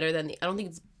one's better than the... I don't think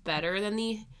it's better than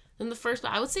the first,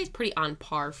 but I would say it's pretty on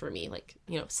par for me. Like,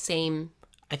 same...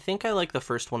 I think I like the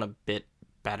first one a bit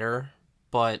better,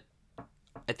 but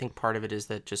I think part of it is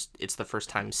that just it's the first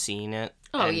time seeing it.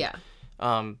 Oh, and, yeah.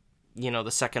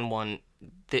 The second one,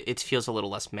 it feels a little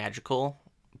less magical,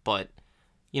 but,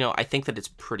 I think that it's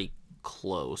pretty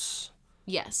close.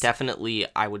 Yes. Definitely,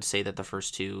 I would say that the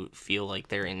first two feel like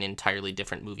they're in entirely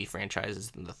different movie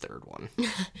franchises than the third one.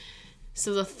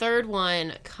 So the third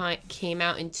one came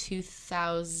out in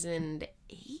 2008?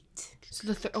 So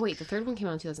the third one came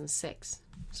out in 2006.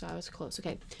 So I was close.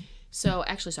 Okay. So,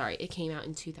 actually, sorry, it came out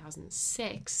in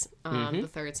 2006, the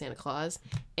third Santa Claus,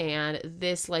 and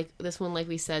this one, like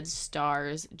we said,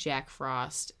 stars Jack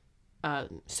Frost,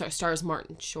 stars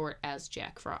Martin Short as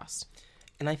Jack Frost.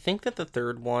 And I think that the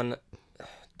third one,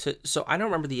 so I don't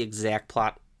remember the exact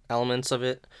plot elements of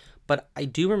it, but I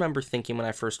do remember thinking when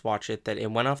I first watched it that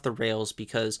it went off the rails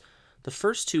because the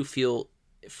first two feel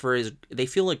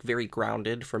like very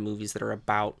grounded for movies that are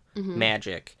about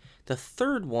magic. The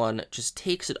third one just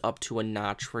takes it up to a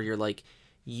notch where you're like,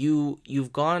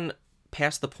 you've gone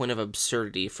past the point of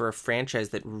absurdity for a franchise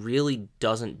that really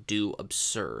doesn't do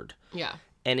absurd. Yeah.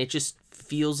 And it just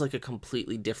feels like a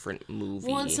completely different movie.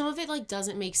 Well, and some of it, like,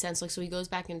 doesn't make sense. Like, so he goes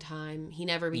back in time. He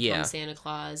never becomes Santa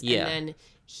Claus. Yeah. And then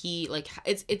he, like,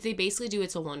 they basically do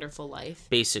It's a Wonderful Life.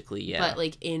 Basically, yeah. But,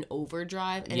 like, in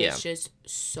overdrive. And it's just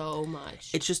so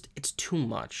much. It's too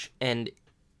much. And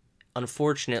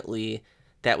unfortunately,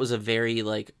 that was a very,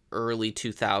 like, early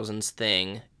 2000s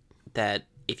thing that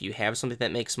if you have something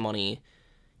that makes money,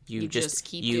 you just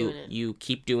keep doing it. You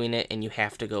keep doing it, and you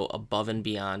have to go above and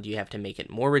beyond. You have to make it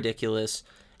more ridiculous.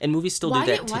 And movies still do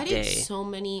that today. Why did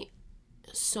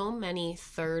so many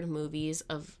third movies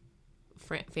of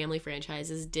family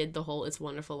franchises did the whole It's a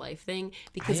Wonderful Life thing?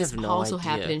 Because this also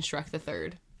happened in Shrek the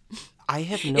Third. I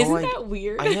have no idea. Isn't that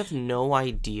weird? I have no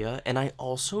idea, and I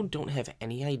also don't have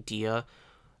any idea.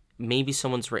 Maybe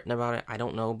someone's written about it. I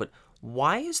don't know, but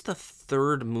why is the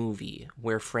third movie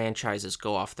where franchises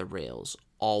go off the rails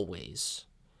always?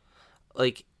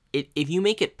 Like, if you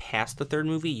make it past the third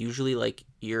movie, usually, like,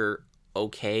 you're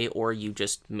okay, or you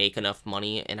just make enough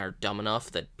money and are dumb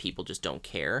enough that people just don't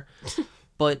care.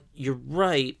 But you're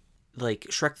right. Like,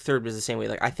 Shrek the Third was the same way.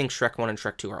 Like, I think Shrek 1 and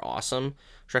Shrek 2 are awesome.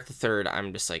 Shrek the Third,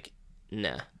 I'm just like,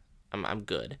 nah, I'm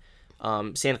good.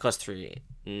 Santa Claus 3,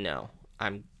 no,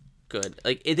 I'm good.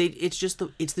 Like,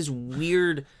 it's this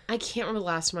weird... I can't remember the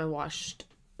last time I watched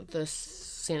the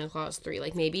Santa Claus 3.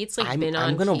 Like, maybe it's, like, been on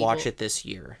I'm gonna cable. watch it this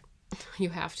year. You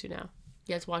have to now.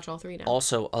 You have to watch all three now.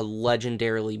 Also, a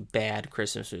legendarily bad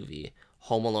Christmas movie,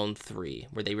 Home Alone 3,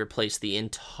 where they replaced the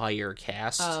entire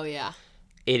cast. Oh, yeah.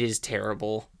 It is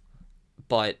terrible,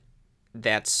 but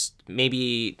that's...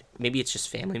 Maybe it's just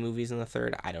family movies in the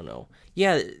third. I don't know.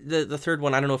 Yeah, the third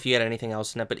one, I don't know if you had anything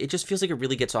else in it, but it just feels like it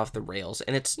really gets off the rails,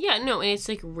 and it's... Yeah, no, and it's,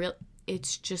 like, real...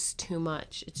 It's just too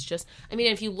much. It's just... I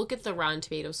mean, if you look at the Rotten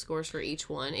Tomatoes scores for each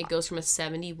one, it goes from a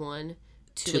 71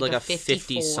 to like a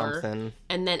 54 50-something.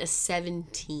 and then a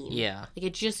 17. Yeah. Like,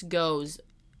 it just goes...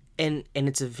 And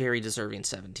it's a very deserving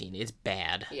 17. It's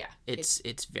bad. Yeah. It's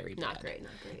very bad. Not great.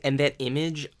 And that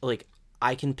image, like,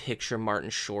 I can picture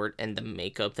Martin Short and the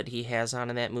makeup that he has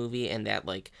on in that movie and that,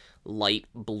 like, light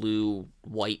blue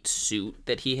white suit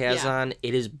that he has on.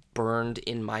 It is burned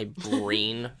in my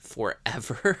brain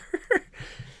forever.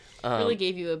 Really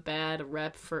gave you a bad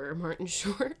rep for Martin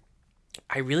Short.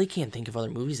 I really can't think of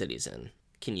other movies that he's in.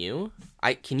 Can you?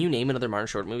 Can you name another Martin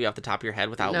Short movie off the top of your head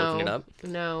without looking it up?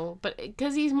 No, but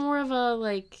because he's more of a,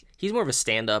 like... He's more of a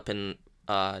stand-up and,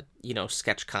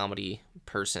 sketch comedy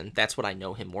person. That's what I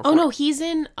know him more for. Oh, no, he's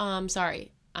in...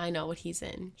 sorry. I know what he's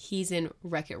in. He's in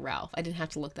Wreck-It Ralph. I didn't have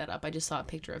to look that up. I just saw a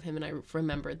picture of him, and I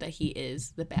remembered that he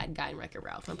is the bad guy in Wreck-It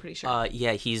Ralph. I'm pretty sure.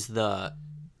 Yeah, he's the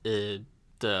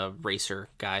racer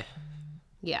guy.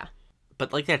 Yeah.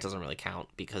 But, like, that doesn't really count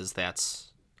because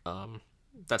that's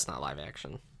not live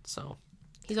action, so.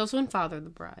 He's also in Father of the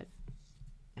Bride.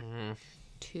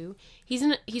 2.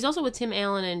 He's also with Tim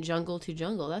Allen in Jungle to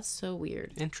Jungle. That's so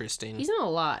weird. Interesting. He's in a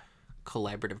lot.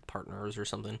 Collaborative partners or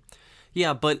something.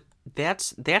 Yeah, but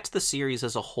that's the series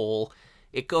as a whole.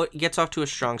 It gets off to a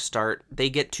strong start. They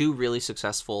get 2 really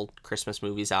successful Christmas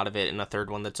movies out of it and a third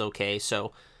one that's okay.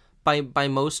 So by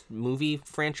most movie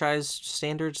franchise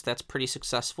standards, that's pretty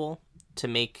successful. To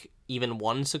make even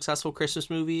one successful Christmas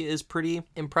movie is pretty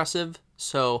impressive.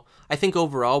 So I think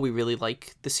overall we really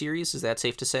like the series. Is that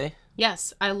safe to say?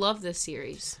 Yes, I love this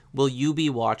series. Will you be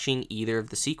watching either of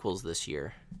the sequels this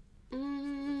year?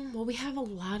 Well, we have a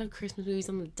lot of Christmas movies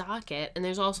on the docket, and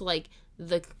there's also, like,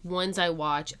 the ones I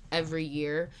watch every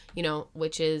year,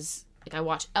 which is, like, I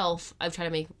watch Elf. I've tried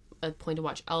to make a point to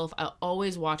watch Elf. I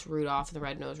always watch Rudolph the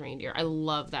Red-Nosed Reindeer. I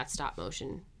love that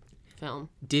stop-motion film.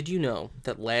 Did you know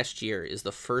that last year is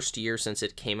the first year since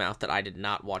it came out that I did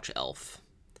not watch Elf?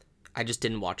 I just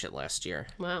didn't watch it last year.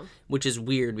 Wow. Which is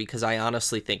weird because I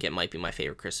honestly think it might be my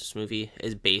favorite Christmas movie.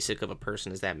 As basic of a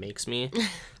person as that makes me,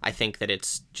 I think that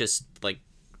it's just, like,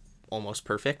 almost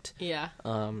perfect. Yeah.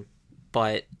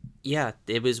 But, yeah,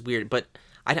 it was weird. But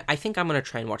I think I'm going to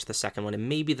try and watch the second one and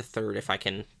maybe the third if I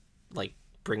can, like,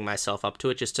 bring myself up to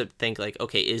it just to think, like,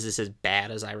 okay, is this as bad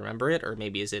as I remember it? Or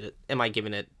maybe am I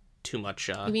giving it too much?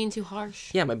 You're being too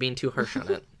harsh. Yeah, am I being too harsh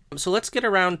on it? So let's get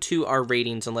around to our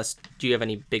ratings, do you have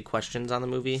any big questions on the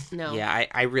movie? No. Yeah,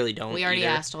 I really don't. We already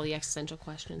asked all the existential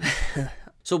questions.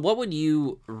 So what would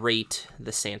you rate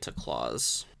the Santa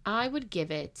Claus? I would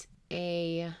give it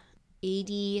a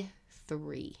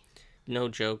 83. No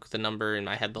joke, the number in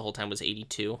my head the whole time was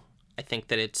 82. I think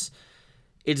that it's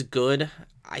good.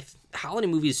 Holiday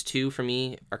movies, too, for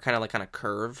me, are kind of like on a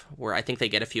curve where I think they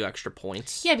get a few extra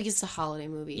points. Yeah, because it's a holiday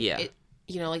movie. Yeah.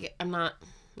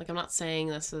 I'm not saying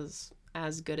this is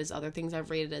as good as other things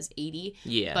I've rated as 80.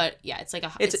 Yeah. But yeah, it's like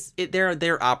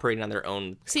they're operating on their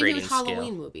own same grading with scale.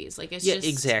 Halloween movies. Like it's just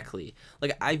exactly.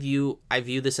 Like I view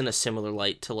this in a similar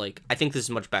light to, like, I think this is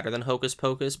much better than Hocus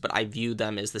Pocus, but I view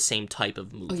them as the same type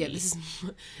of movie. Oh yeah, this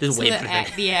is way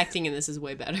better. The acting in this is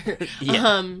way better.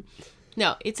 Yeah.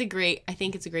 No, I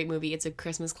think it's a great movie. It's a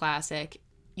Christmas classic.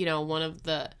 One of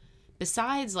the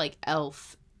besides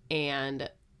Elf,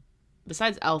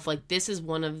 like this is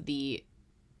one of the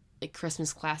like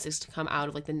Christmas classics to come out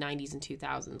of like the 90s and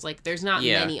 2000s. Like there's not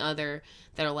many other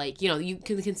that are like, you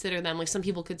can consider them, like some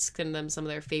people could consider them some of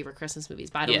their favorite Christmas movies,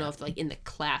 but I don't know if like in the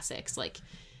classics, like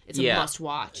it's a must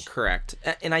watch. Correct.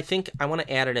 And I think I want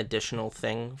to add an additional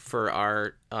thing for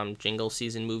our jingle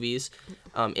season movies.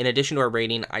 In addition to our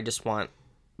rating, I just want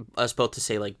us both to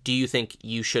say, like, do you think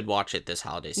you should watch it this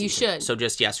holiday season? You should. So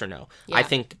just yes or no. Yeah.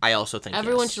 I also think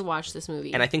everyone yes. should watch this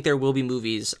movie. And I think there will be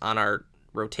movies on our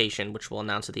rotation, which we'll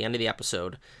announce at the end of the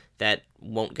episode, that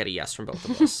won't get a yes from both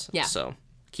of us. Yeah. So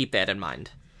keep that in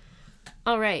mind.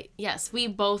 All right. Yes, we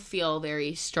both feel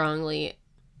very strongly.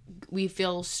 We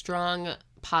feel strong,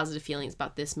 positive feelings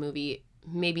about this movie.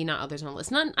 Maybe not others on the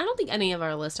list. I don't think any of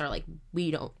our lists are like we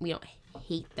don't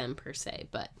hate them per se,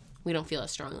 but we don't feel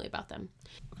as strongly about them.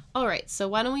 All right, so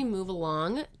why don't we move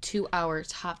along to our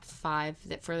top 5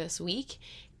 for this week?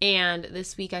 And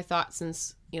this week I thought,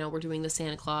 since we're doing the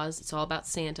Santa Claus, it's all about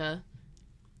Santa,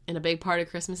 and a big part of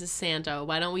Christmas is Santa.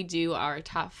 Why don't we do our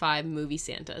top 5 movie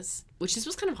Santas? Which this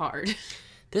was kind of hard.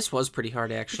 This was pretty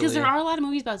hard, actually, because there are a lot of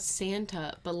movies about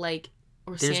Santa, but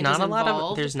there's not a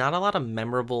lot of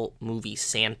memorable movie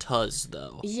Santas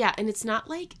though. Yeah, and it's not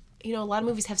like a lot of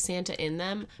movies have Santa in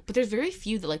them, but there's very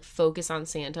few that like focus on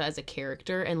Santa as a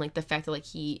character and like the fact that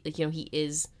he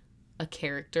is a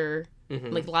character.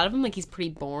 Mm-hmm. Like a lot of them, like he's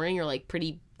pretty boring or like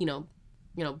pretty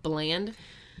bland.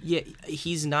 Yeah,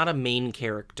 he's not a main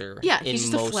character. Yeah,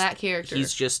 he's just a flat character.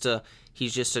 He's just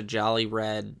he's just a jolly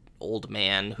red old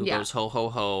man who Yeah. goes ho ho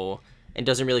ho and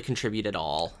doesn't really contribute at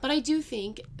all. But I do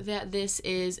think that this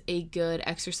is a good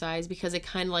exercise because it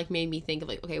kind of like made me think of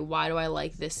like, okay, why do I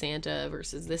like this Santa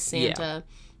versus this Santa?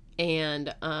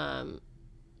 And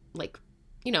like,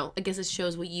 you know, I guess it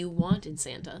shows what you want in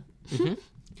Santa. Mm-hmm.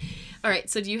 All right,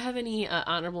 so do you have any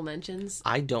honorable mentions?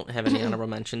 I don't have any honorable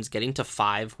mentions. Getting to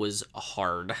 5 was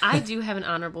hard. I do have an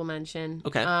honorable mention.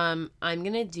 Okay. I'm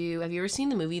gonna do. Have you ever seen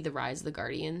the movie The Rise of the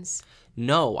Guardians?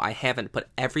 No, I haven't, but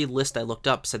every list I looked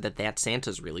up said that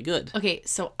Santa's really good. Okay,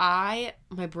 so my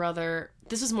brother.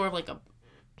 This was more of like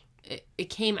it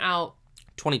came out.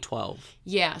 2012.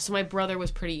 Yeah, so my brother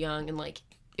was pretty young and like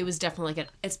it was definitely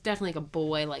it's definitely like a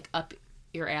boy like up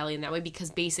your alley in that way because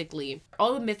basically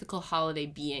all the mythical holiday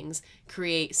beings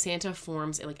create Santa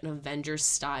forms like an Avengers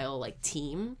style like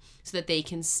team so that they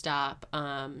can stop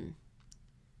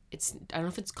it's I don't know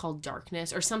if it's called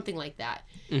darkness or something like that.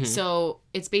 Mm-hmm. So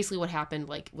it's basically what happened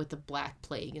like with the Black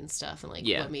Plague and stuff and like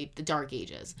Yeah. what made the Dark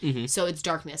Ages. Mm-hmm. So it's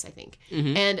darkness, I think.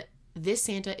 Mm-hmm. And this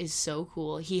Santa is so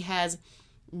cool. He has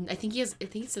I think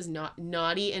it says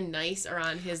naughty and nice are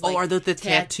on his like are the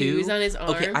tattoos on his arm.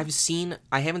 Okay,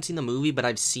 I haven't seen the movie, but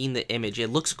I've seen the image. It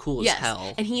looks cool as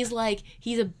hell. And he's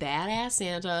a badass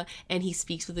Santa and he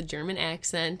speaks with a German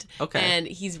accent. Okay. And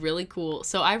he's really cool.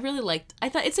 So I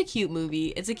thought it's a cute movie.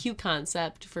 It's a cute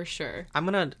concept for sure. I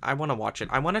want to watch it.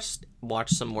 I want to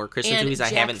watch some more Christmas And movies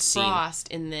Jack I haven't seen. Frost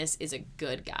in this is a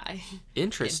good guy.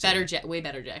 Interesting. Way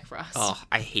better Jack Frost. Oh,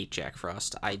 I hate Jack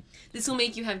Frost. This will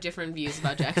make you have different views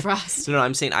about Jack Frost. No,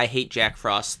 I'm saying I hate Jack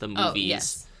Frost, the movies. Oh,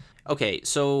 yes. Okay,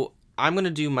 so I'm going to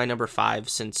do my number 5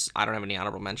 since I don't have any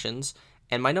honorable mentions.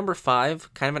 And my number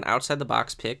 5, kind of an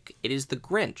outside-the-box pick, it is The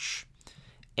Grinch.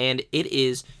 And it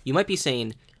is, you might be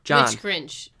saying, John... Which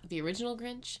Grinch? The original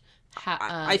Grinch?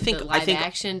 I think the live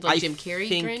action, like Jim Carrey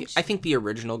Grinch? I think the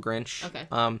original Grinch.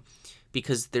 Okay.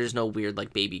 Because there's no weird,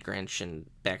 like, baby Grinch and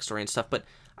backstory and stuff. But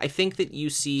I think that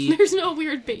you see... There's no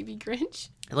weird baby Grinch.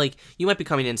 Like, you might be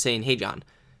coming in saying, hey, John...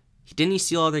 Didn't he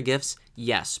steal all their gifts?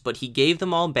 Yes, but he gave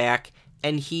them all back,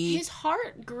 and his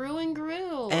heart grew and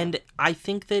grew. And I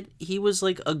think that he was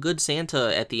like a good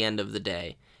Santa at the end of the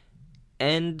day.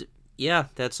 And yeah,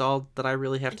 that's all that I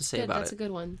really have to say about it. That's a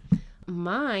good one.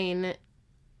 Mine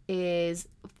is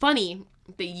funny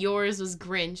that yours was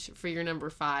Grinch for your number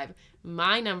 5.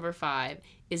 My number 5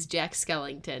 is Jack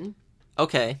Skellington.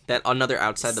 Okay, that another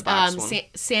outside the box one.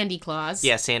 Sandy Claus.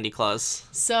 Yeah, Sandy Claus.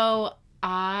 So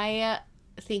I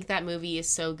think that movie is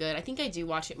so good. I think I do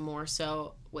watch it more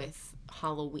so with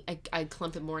Halloween. I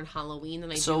clump it more in Halloween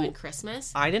than I do in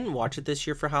Christmas. I didn't watch it this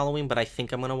year for Halloween, but I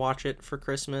think I'm going to watch it for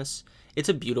Christmas. It's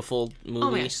a beautiful movie.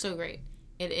 Oh my gosh, so great.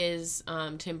 It is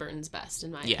Tim Burton's best,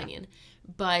 in my opinion.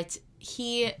 But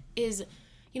he is...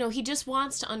 You know, he just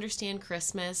wants to understand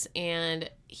Christmas, and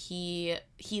he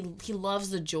loves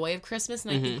the joy of Christmas,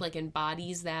 and I think like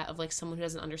embodies that of like someone who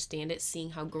doesn't understand it, seeing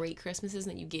how great Christmas is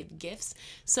and that you give gifts.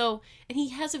 So, and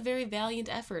he has a very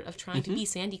valiant effort of trying to be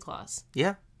Sandy Claus.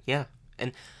 Yeah, yeah,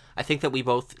 and I think that we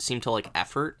both seem to like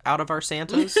effort out of our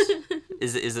Santas.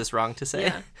 Is this wrong to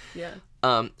say? Yeah.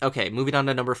 Okay, moving on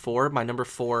to number 4. My number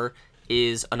 4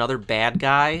 is another bad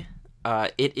guy.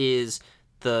 It is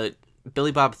the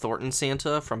Billy Bob Thornton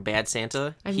Santa from Bad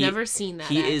Santa. I've never seen that.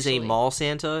 He is a mall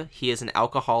Santa. He is an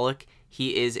alcoholic.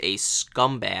 He is a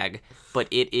scumbag, but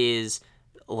it is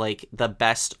like the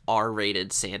best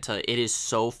R-rated Santa. It is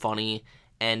so funny,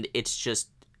 and it's just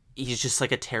he's just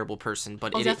like a terrible person.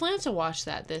 But I'll definitely have to watch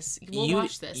that. We'll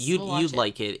watch this. You'd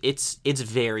like it. It's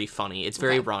very funny. It's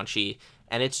very raunchy,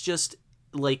 and it's just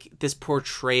like this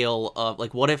portrayal of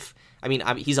like what if. I mean,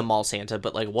 he's a mall Santa,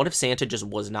 but like, what if Santa just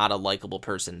was not a likable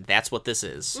person? That's what this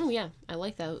is. Oh yeah, I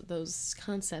like those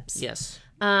concepts. Yes.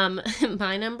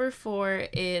 My number 4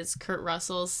 is Kurt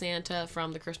Russell's Santa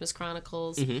from the Christmas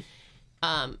Chronicles.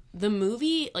 Mm-hmm. The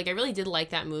movie, like, I really did like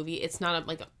that movie. It's not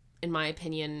in my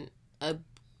opinion, one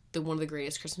of the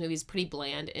greatest Christmas movies. Pretty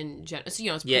bland in general. So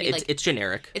it's pretty, it's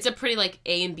generic. It's a pretty like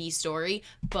A and B story,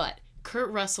 but Kurt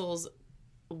Russell's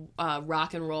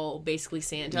rock and roll basically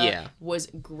Santa was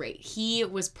great. He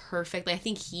was perfect. I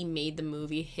think he made the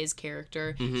movie his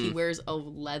character. He wears a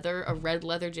red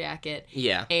leather jacket,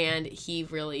 and he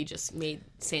really just made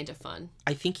Santa fun.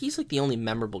 I think he's like the only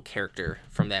memorable character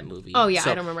from that movie. Oh yeah,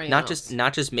 so I don't remember anything else.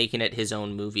 Not just making it his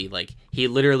own movie, like he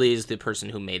literally is the person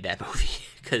who made that movie,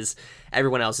 because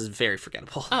everyone else is very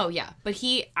forgettable. Oh yeah, but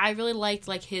I really liked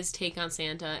like his take on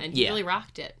Santa, and he really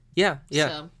rocked it. Yeah,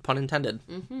 pun intended.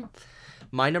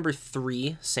 My number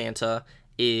 3 Santa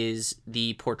is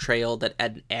the portrayal that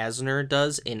Ed Asner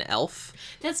does in Elf.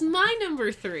 That's my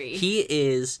number 3. He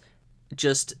is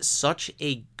just such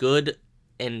a good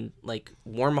and like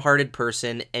warm-hearted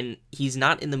person, and he's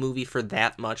not in the movie for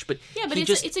that much, but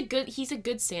he's a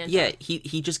good Santa. Yeah,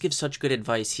 he just gives such good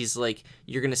advice. He's like,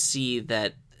 you're gonna see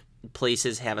that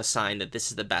places have a sign that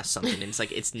this is the best something, and it's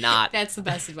like, it's not. That's the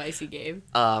best advice he gave.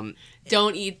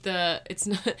 Don't eat the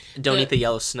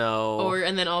yellow snow,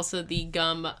 and then also the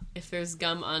gum. If there's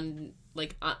gum on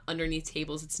underneath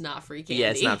tables, it's not free candy.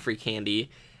 Yeah, it's not free candy.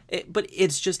 But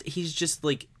it's just, he's just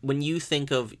like, when you think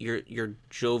of your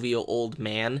jovial old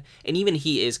man, and even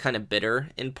he is kind of bitter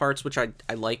in parts, which I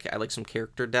like some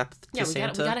character depth to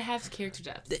Santa. We gotta have character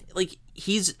depth. Like,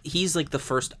 he's like the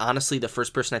first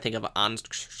person I think of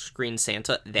on-screen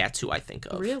Santa. That's who I think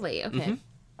of. Really? Okay. Mm-hmm.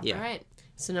 Yeah. All right.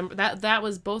 So that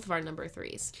was both of our number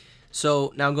 3s.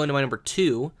 So now I'm going to my number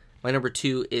 2. My number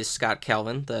 2 is Scott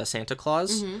Calvin, the Santa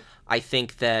Claus. Mm-hmm. I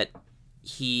think that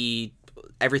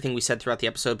everything we said throughout the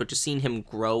episode, but just seeing him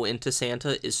grow into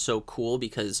Santa is so cool,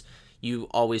 because you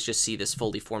always just see this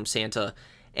fully formed Santa.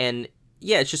 And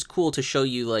yeah, it's just cool to show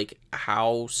you like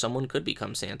how someone could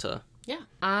become Santa. Yeah.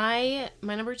 My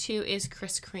number 2 is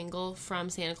Kris Kringle from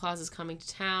Santa Claus is Coming to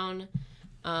Town.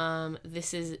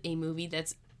 This is a movie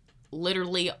that's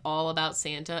literally all about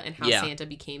Santa and how Santa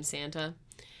became Santa.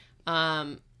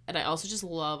 And I also just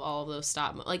love all of those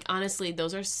honestly,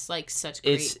 those are like such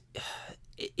great.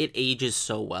 It ages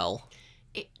so well.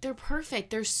 They're perfect.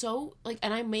 They're so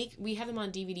and we have them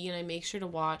on DVD, and I make sure to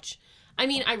watch. I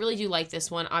mean, I really do like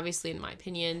this one. Obviously, in my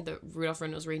opinion, the Rudolph the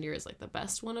Red-Nosed Reindeer is like the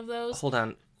best one of those. Hold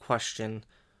on, question.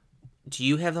 Do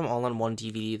you have them all on one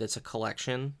DVD that's a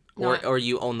collection? Or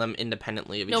you own them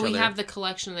independently of each other? No, we have the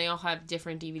collection. They all have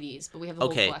different DVDs, but we have the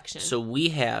whole collection. So we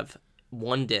have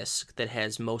one disc that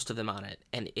has most of them on it,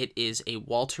 and it is a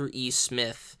Walter E.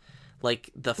 Smith,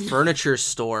 like the furniture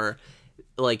store.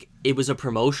 Like, it was a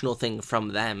promotional thing from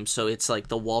them, so it's like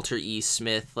the Walter E.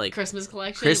 Smith like Christmas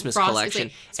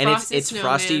collection, it's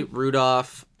Frosty,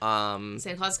 Rudolph,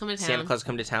 Santa Claus Coming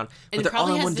to Town, but they're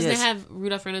all on one disc. Doesn't it have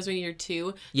Rudolph the Red-Nosed Reindeer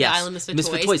 2? Yes, The Island of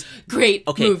Misfit Toys. Great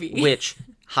movie. Which,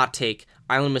 hot take,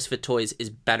 Island of Misfit Toys is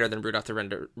better than Rudolph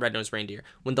the Red-Nosed Reindeer.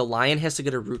 When the lion has to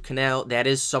get a root canal, that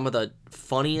is some of the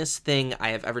funniest thing I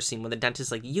have ever seen. When the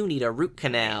dentist's like, you need a root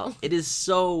canal. It is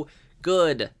so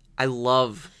good. I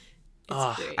love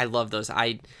those.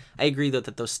 I agree though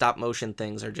that those stop motion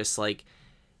things are just like,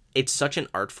 it's such an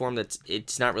art form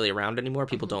it's not really around anymore.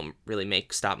 People don't really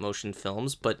make stop motion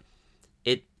films, but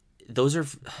those are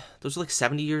like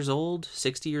 70 years old,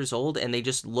 60 years old, and they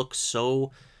just look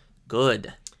so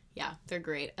good. Yeah, they're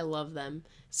great. I love them.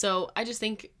 So I just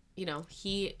think,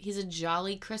 he's a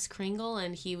jolly Kris Kringle,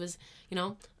 and he was,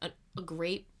 a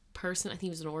great person. I think he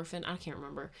was an orphan. I can't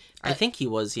remember. I think he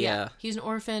was, yeah. He was an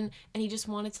orphan, and he just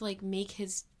wanted to make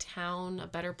his town a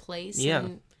better place. Yeah.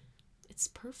 And it's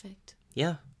perfect.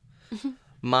 Yeah.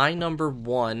 My number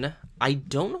 1, I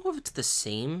don't know if it's the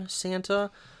same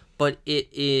Santa, but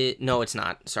no, it's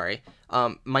not. Sorry.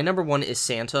 My number 1 is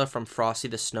Santa from Frosty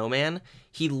the Snowman.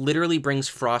 He literally brings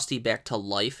Frosty back to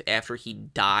life after he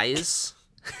dies.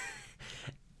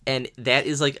 And that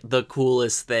is like the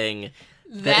coolest thing.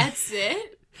 That's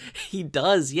it? He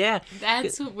does, yeah.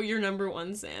 That's your number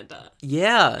 1 Santa.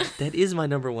 Yeah, that is my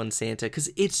number 1 Santa, because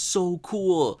it's so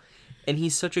cool. And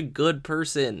he's such a good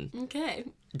person. Okay.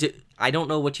 I don't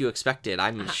know what you expected.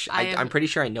 I'm pretty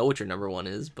sure I know what your number 1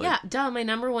 is. But yeah, duh. My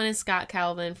number 1 is Scott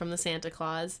Calvin from the Santa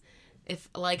Claus. If,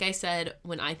 like I said,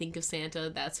 when I think of Santa,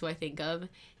 that's who I think of.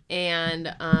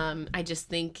 And I just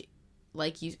think, I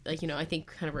think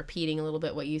kind of repeating a little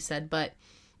bit what you said, but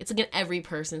it's like an every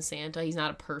person Santa. He's not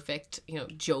a perfect,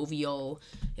 jovial,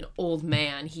 old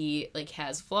man. He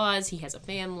has flaws. He has a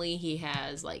family. He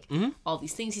has all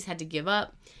these things he's had to give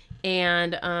up.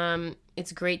 And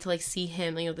it's great to see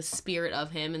him, the spirit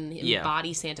of him, and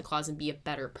embody Santa Claus and be a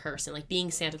better person.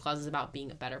 Being Santa Claus is about being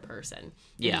a better person,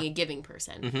 being a giving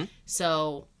person. Mm-hmm.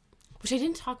 So, which I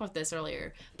didn't talk about this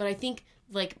earlier, but I think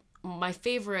my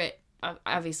favorite,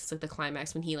 obviously, it's the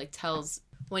climax when he tells.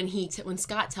 When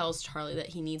Scott tells Charlie that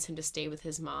he needs him to stay with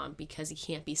his mom because he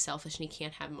can't be selfish and he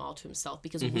can't have him all to himself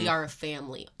because we are a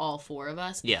family, all 4 of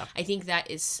us. Yeah. I think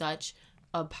that is such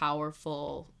a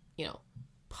powerful,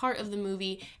 part of the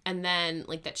movie. And then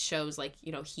that shows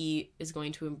he is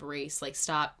going to embrace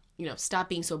stop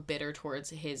being so bitter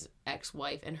towards his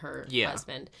ex-wife and her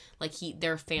husband.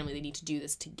 They're a family. They need to do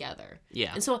this together.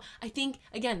 Yeah. And so I think,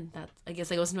 again, that I guess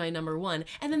that goes to my number 1.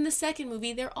 And then the second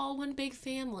movie, they're all one big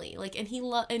family.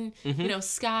 And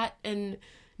Scott and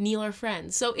Neil are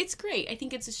friends. So it's great. I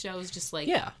think it shows just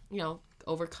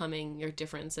overcoming your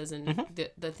differences and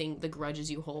the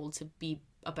grudges you hold to be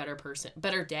a better person,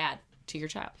 better dad to your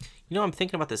child. I'm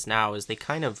thinking about this now is they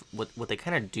kind of what they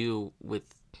kind of do with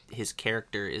his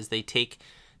character is they take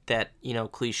that, you know,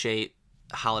 cliche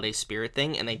holiday spirit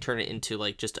thing and they turn it into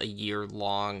like just a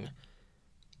year-long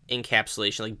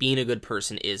encapsulation. Like being a good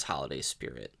person is holiday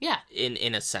spirit. Yeah.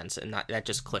 In a sense, and that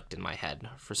just clicked in my head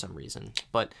for some reason.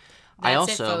 But That's I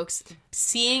also, it, folks.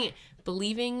 Seeing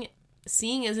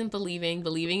isn't believing,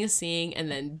 believing is seeing, and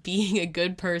then being a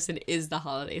good person is the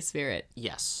holiday spirit.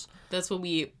 yes.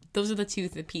 Those are the two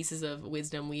pieces of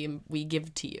wisdom we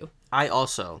give to you. I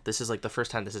also, this is like the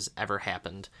first time this has ever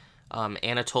happened.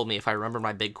 Anna told me if I remember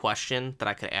my big question that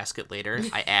I could ask it later.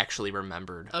 I actually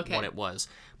remembered what it was.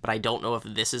 But I don't know if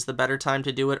this is the better time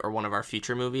to do it or one of our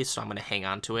future movies, so I'm going to hang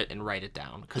on to it and write it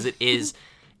down. Because it is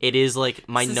like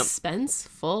my...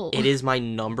 Suspenseful. It is my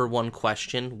number one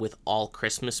question with all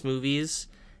Christmas movies.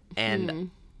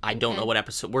 And I don't know what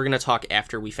episode. We're going to talk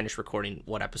after we finish recording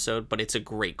what episode, but it's a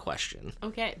great question.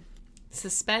 Okay.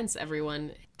 Suspense,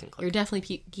 everyone. You're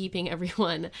definitely keeping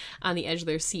everyone on the edge of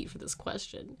their seat for this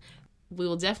question. We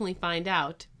will definitely find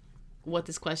out what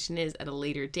this question is at a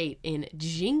later date in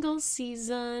jingle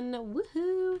season.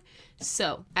 Woohoo!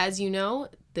 So, as you know,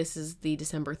 this is the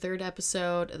December 3rd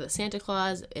episode of the Santa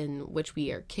Claus, in which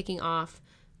we are kicking off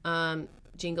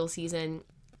jingle season.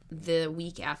 The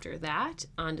week after that,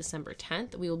 on December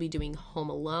 10th, we will be doing Home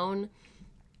Alone,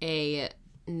 a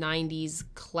 90s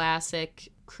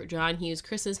classic John Hughes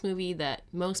Christmas movie that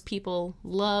most people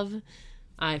love.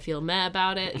 I feel meh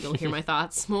about it. You'll hear my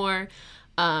thoughts more.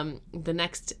 The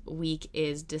next week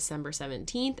is December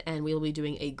 17th, and we'll be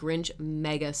doing a Grinch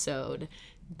Megasode.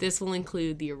 This will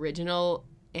include the original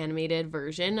animated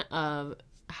version of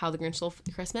How the Grinch Stole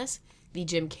Christmas, the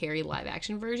Jim Carrey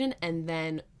live-action version, and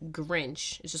then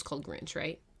Grinch. It's just called Grinch,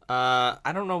 right?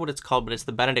 I don't know what it's called, but it's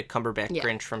the Benedict Cumberbatch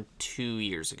Grinch from 2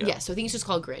 years ago. Yeah, so I think it's just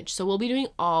called Grinch. So we'll be doing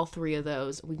all three of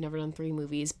those. We've never done 3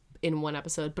 movies in one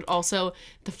episode, but also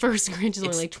the first Grinch is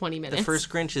only like 20 minutes. The first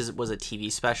Grinch was a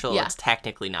TV special. Yeah. It's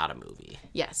technically not a movie.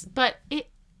 Yes, but it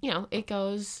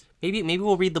goes... Maybe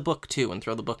we'll read the book too and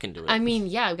throw the book into it. I mean,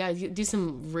 yeah, we gotta do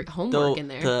some homework in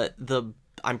there.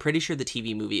 I'm pretty sure the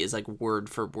TV movie is like word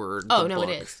for word. Oh, no, book.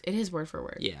 It is. It is word for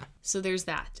word. Yeah. So there's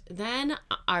that. Then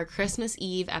our Christmas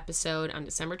Eve episode on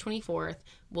December 24th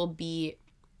will be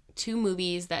 2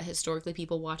 movies that historically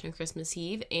people watch on Christmas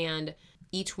Eve, and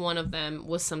each one of them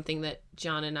was something that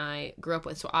John and I grew up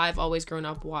with. So I've always grown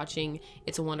up watching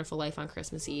It's a Wonderful Life on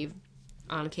Christmas Eve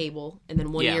on cable, and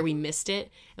then one year we missed it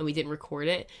and we didn't record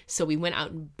it, so we went out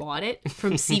and bought it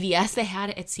from CVS. They had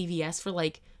it at CVS for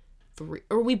like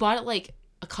we bought it like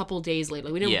a couple days later.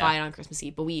 Like, we didn't buy it on Christmas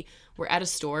Eve, but we were at a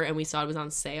store and we saw it was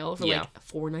on sale for like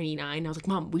 $4.99. I was like,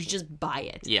 Mom, we should just buy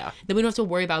it. Yeah. Then we don't have to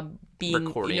worry about being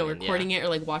recording it or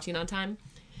like watching it on time.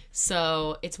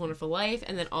 So It's a Wonderful Life,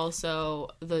 and then also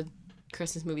the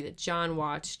Christmas movie that John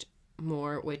watched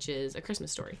more, which is A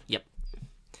Christmas Story. Yep.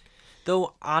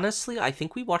 Though, honestly, I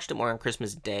think we watched it more on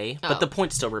Christmas Day, but the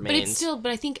point still remains.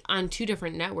 But I think on 2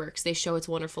 different networks, they show It's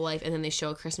a Wonderful Life, and then they show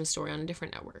A Christmas Story on a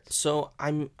different network. So,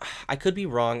 I could be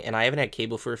wrong, and I haven't had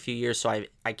cable for a few years, so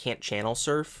I can't channel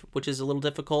surf, which is a little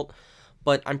difficult,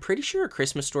 but I'm pretty sure A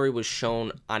Christmas Story was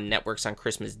shown on networks on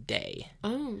Christmas Day.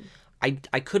 Oh.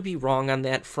 I could be wrong on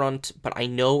that front, but I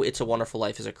know It's a Wonderful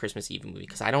Life is a Christmas Eve movie,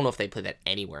 because I don't know if they play that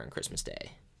anywhere on Christmas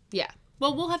Day. Yeah.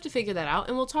 Well, we'll have to figure that out,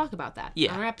 and we'll talk about that on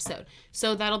our episode.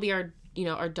 So that'll be our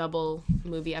double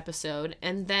movie episode.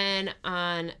 And then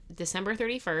on December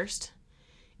 31st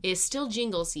is still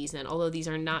jingle season, although these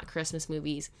are not Christmas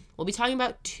movies. We'll be talking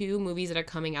about 2 movies that are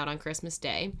coming out on Christmas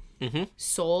Day. Mm-hmm.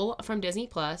 Soul from Disney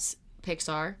Plus,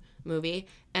 Pixar movie,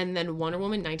 and then Wonder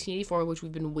Woman 1984, which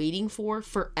we've been waiting for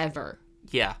forever.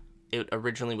 Yeah. It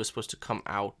originally was supposed to come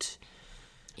out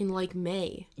in like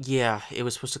May. Yeah, it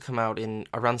was supposed to come out in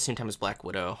around the same time as Black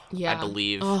Widow, I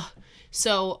believe. Oh,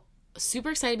 so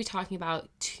super excited to be talking about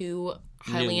 2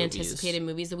 highly anticipated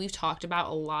movies that we've talked about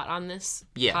a lot on this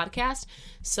podcast.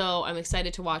 So I'm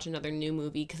excited to watch another new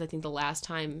movie, because I think the last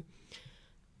time...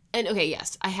 And okay,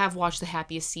 yes, I have watched The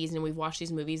Happiest Season, and we've watched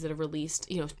these movies that have released,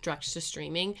 direct to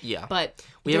streaming. Yeah. But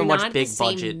we haven't watched big budget. They're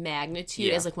not the same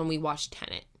magnitude as like when we watched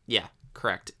Tenet. Yeah,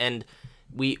 correct. And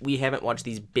we haven't watched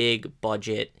these big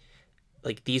budget,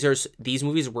 like these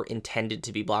movies were intended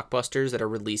to be blockbusters that are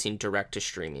releasing direct to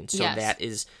streaming. So that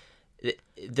is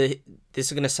this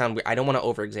is going to sound weird. I don't want to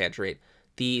over exaggerate.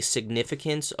 The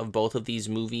significance of both of these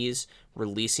movies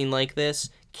releasing like this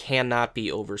cannot be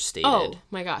overstated. Oh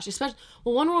my gosh. Especially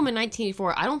Wonder Woman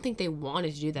 1984, I don't think they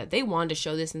wanted to do that. They wanted to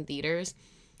show this in theaters,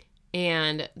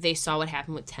 and they saw what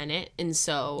happened with Tenet, and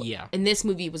so and this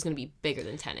movie was going to be bigger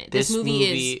than Tenet. This movie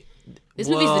is This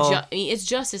movie's I mean, it's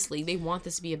Justice League. They want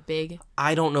this to be a big...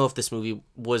 I don't know if this movie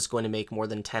was going to make more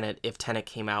than Tenet if Tenet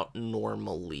came out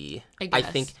normally. I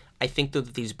guess. I think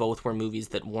that these both were movies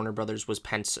that Warner Brothers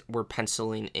were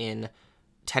penciling in.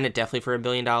 Tenet definitely for $1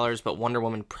 billion, but Wonder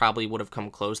Woman probably would have come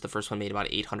close. The first one made about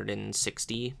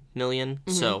 $860 million.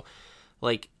 Mm-hmm. So,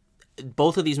 like,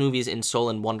 both of these movies in Soul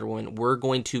and Wonder Woman were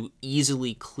going to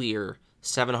easily clear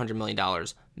 $700 million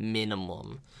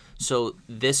minimum. So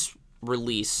this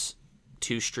release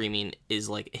to streaming is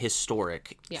like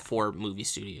historic for movie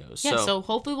studios. Yeah, so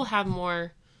hopefully we'll have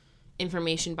more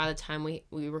information by the time we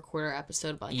record our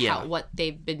episode about like what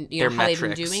they've been, how they've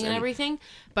been doing and everything.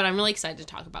 But I'm really excited to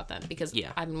talk about them because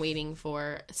I've been waiting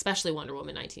for, especially Wonder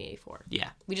Woman 1984. Yeah.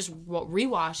 We just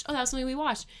rewatched. Oh, that was something we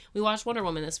watched. We watched Wonder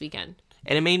Woman this weekend.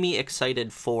 And it made me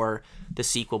excited for the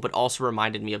sequel, but also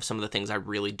reminded me of some of the things I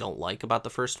really don't like about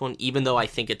the first one, even though I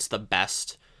think it's the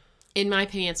best. In my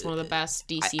opinion, it's one of the best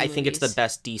DC movies. I think it's the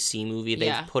best DC movie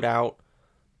they've put out.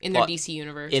 In their DC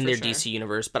universe. DC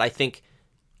universe. But I think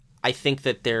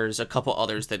that there's a couple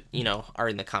others that, are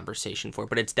in the conversation for,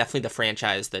 but it's definitely the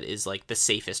franchise that is like the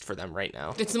safest for them right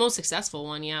now. It's the most successful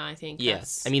one, I think.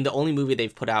 Yes. I mean, the only movie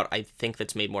they've put out, I think,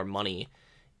 that's made more money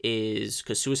is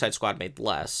because Suicide Squad made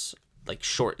less.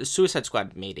 Suicide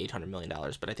Squad made $800 million,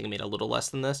 but I think it made a little less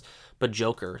than this. But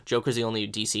Joker's the only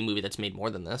DC movie that's made more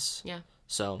than this. Yeah.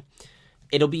 So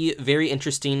it'll be very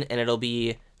interesting, and it'll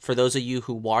be, for those of you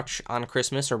who watch on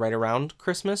Christmas or right around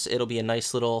Christmas, it'll be a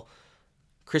nice little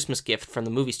Christmas gift from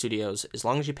the movie studios, as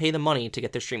long as you pay the money to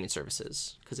get their streaming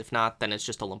services. Because if not, then it's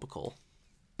just a lump of coal.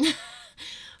 Ooh!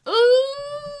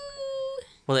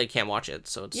 Well, they can't watch it,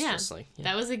 so it's just like... Yeah.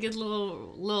 That was a good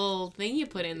little thing you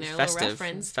put in there, festive, little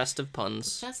reference. Festive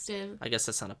puns. Festive. I guess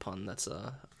that's not a pun, that's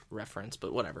a reference,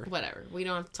 but whatever. Whatever. We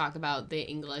don't have to talk about the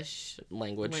English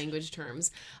language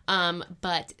terms.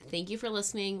 But thank you for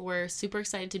listening. We're super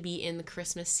excited to be in the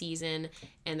Christmas season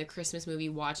and the Christmas movie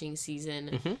watching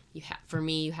season. Mm-hmm. For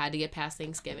me, you had to get past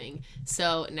Thanksgiving.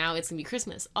 So now it's going to be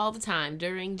Christmas all the time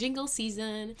during jingle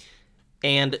season.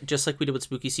 And just like we did with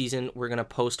Spooky Season, we're going to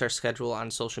post our schedule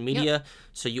on social media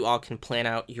so you all can plan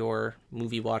out your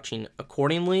movie watching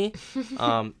accordingly.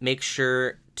 Make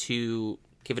sure to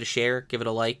give it a share, give it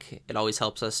a like. It always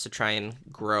helps us to try and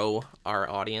grow our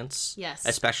audience. Yes.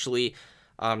 Especially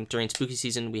during Spooky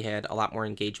Season, we had a lot more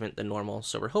engagement than normal.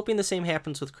 So we're hoping the same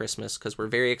happens with Christmas because we're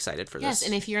very excited for this. Yes,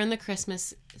 and if you're in the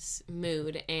Christmas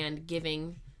mood and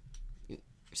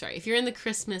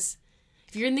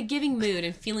if you're in the giving mood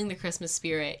and feeling the Christmas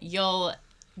spirit, you'll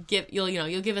give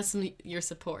us your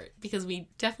support because we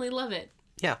definitely love it.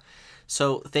 Yeah.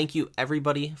 So thank you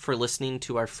everybody for listening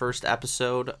to our first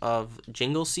episode of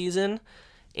Jingle Season,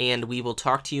 and we will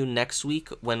talk to you next week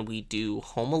when we do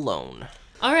Home Alone.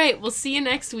 All right, we'll see you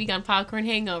next week on Popcorn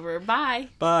Hangover. Bye.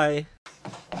 Bye.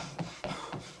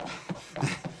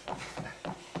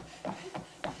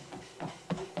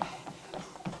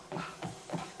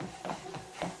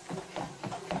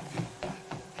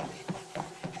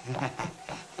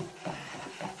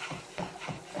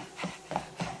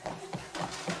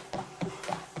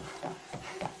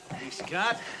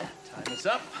 Scott, time is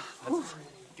up. Let's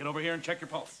get over here and check your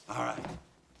pulse. All right.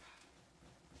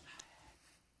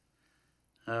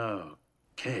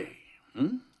 Okay.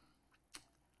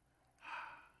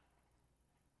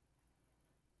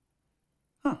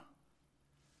 Huh.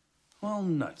 Well,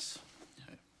 nuts.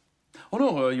 Oh,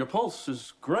 no, your pulse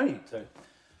is great.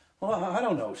 Well, I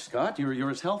don't know, Scott. You're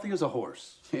as healthy as a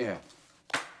horse. Yeah.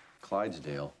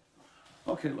 Clydesdale.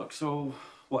 Okay, look, so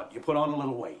what? You put on a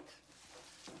little weight.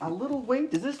 A little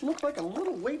weight? Does this look like a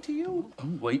little weight to you?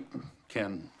 Weight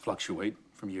can fluctuate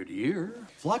from year to year.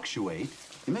 Fluctuate?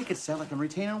 You make it sound like I'm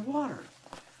retaining water.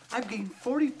 I've gained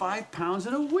 45 pounds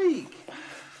in a week.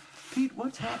 Pete,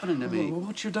 what's happening to me?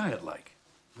 What's your diet like?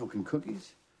 Milk and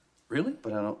cookies. Really?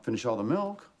 But I don't finish all the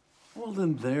milk. Well,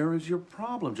 then there is your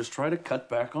problem. Just try to cut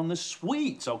back on the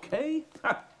sweets, okay?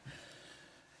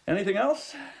 Anything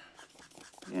else?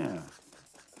 Yeah.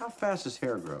 How fast does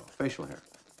hair grow? Facial hair.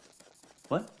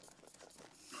 What?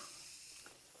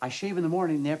 I shave in the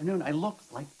morning, in the afternoon, I look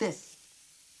like this.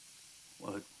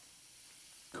 Well, it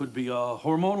could be a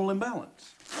hormonal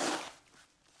imbalance.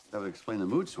 That would explain the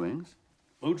mood swings.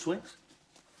 Mood swings?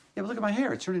 Yeah, but look at my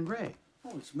hair. It's turning gray.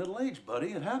 Oh, it's middle age, buddy.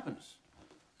 It happens.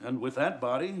 And with that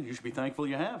body, you should be thankful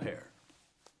you have hair.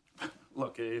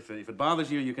 Look, if it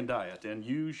bothers you, you can diet, and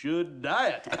you should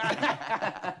diet.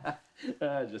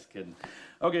 Just kidding.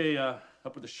 Okay, up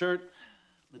with the shirt.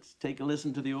 Let's take a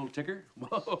listen to the old ticker.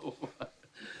 Whoa.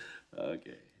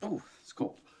 Okay. Oh, it's cool.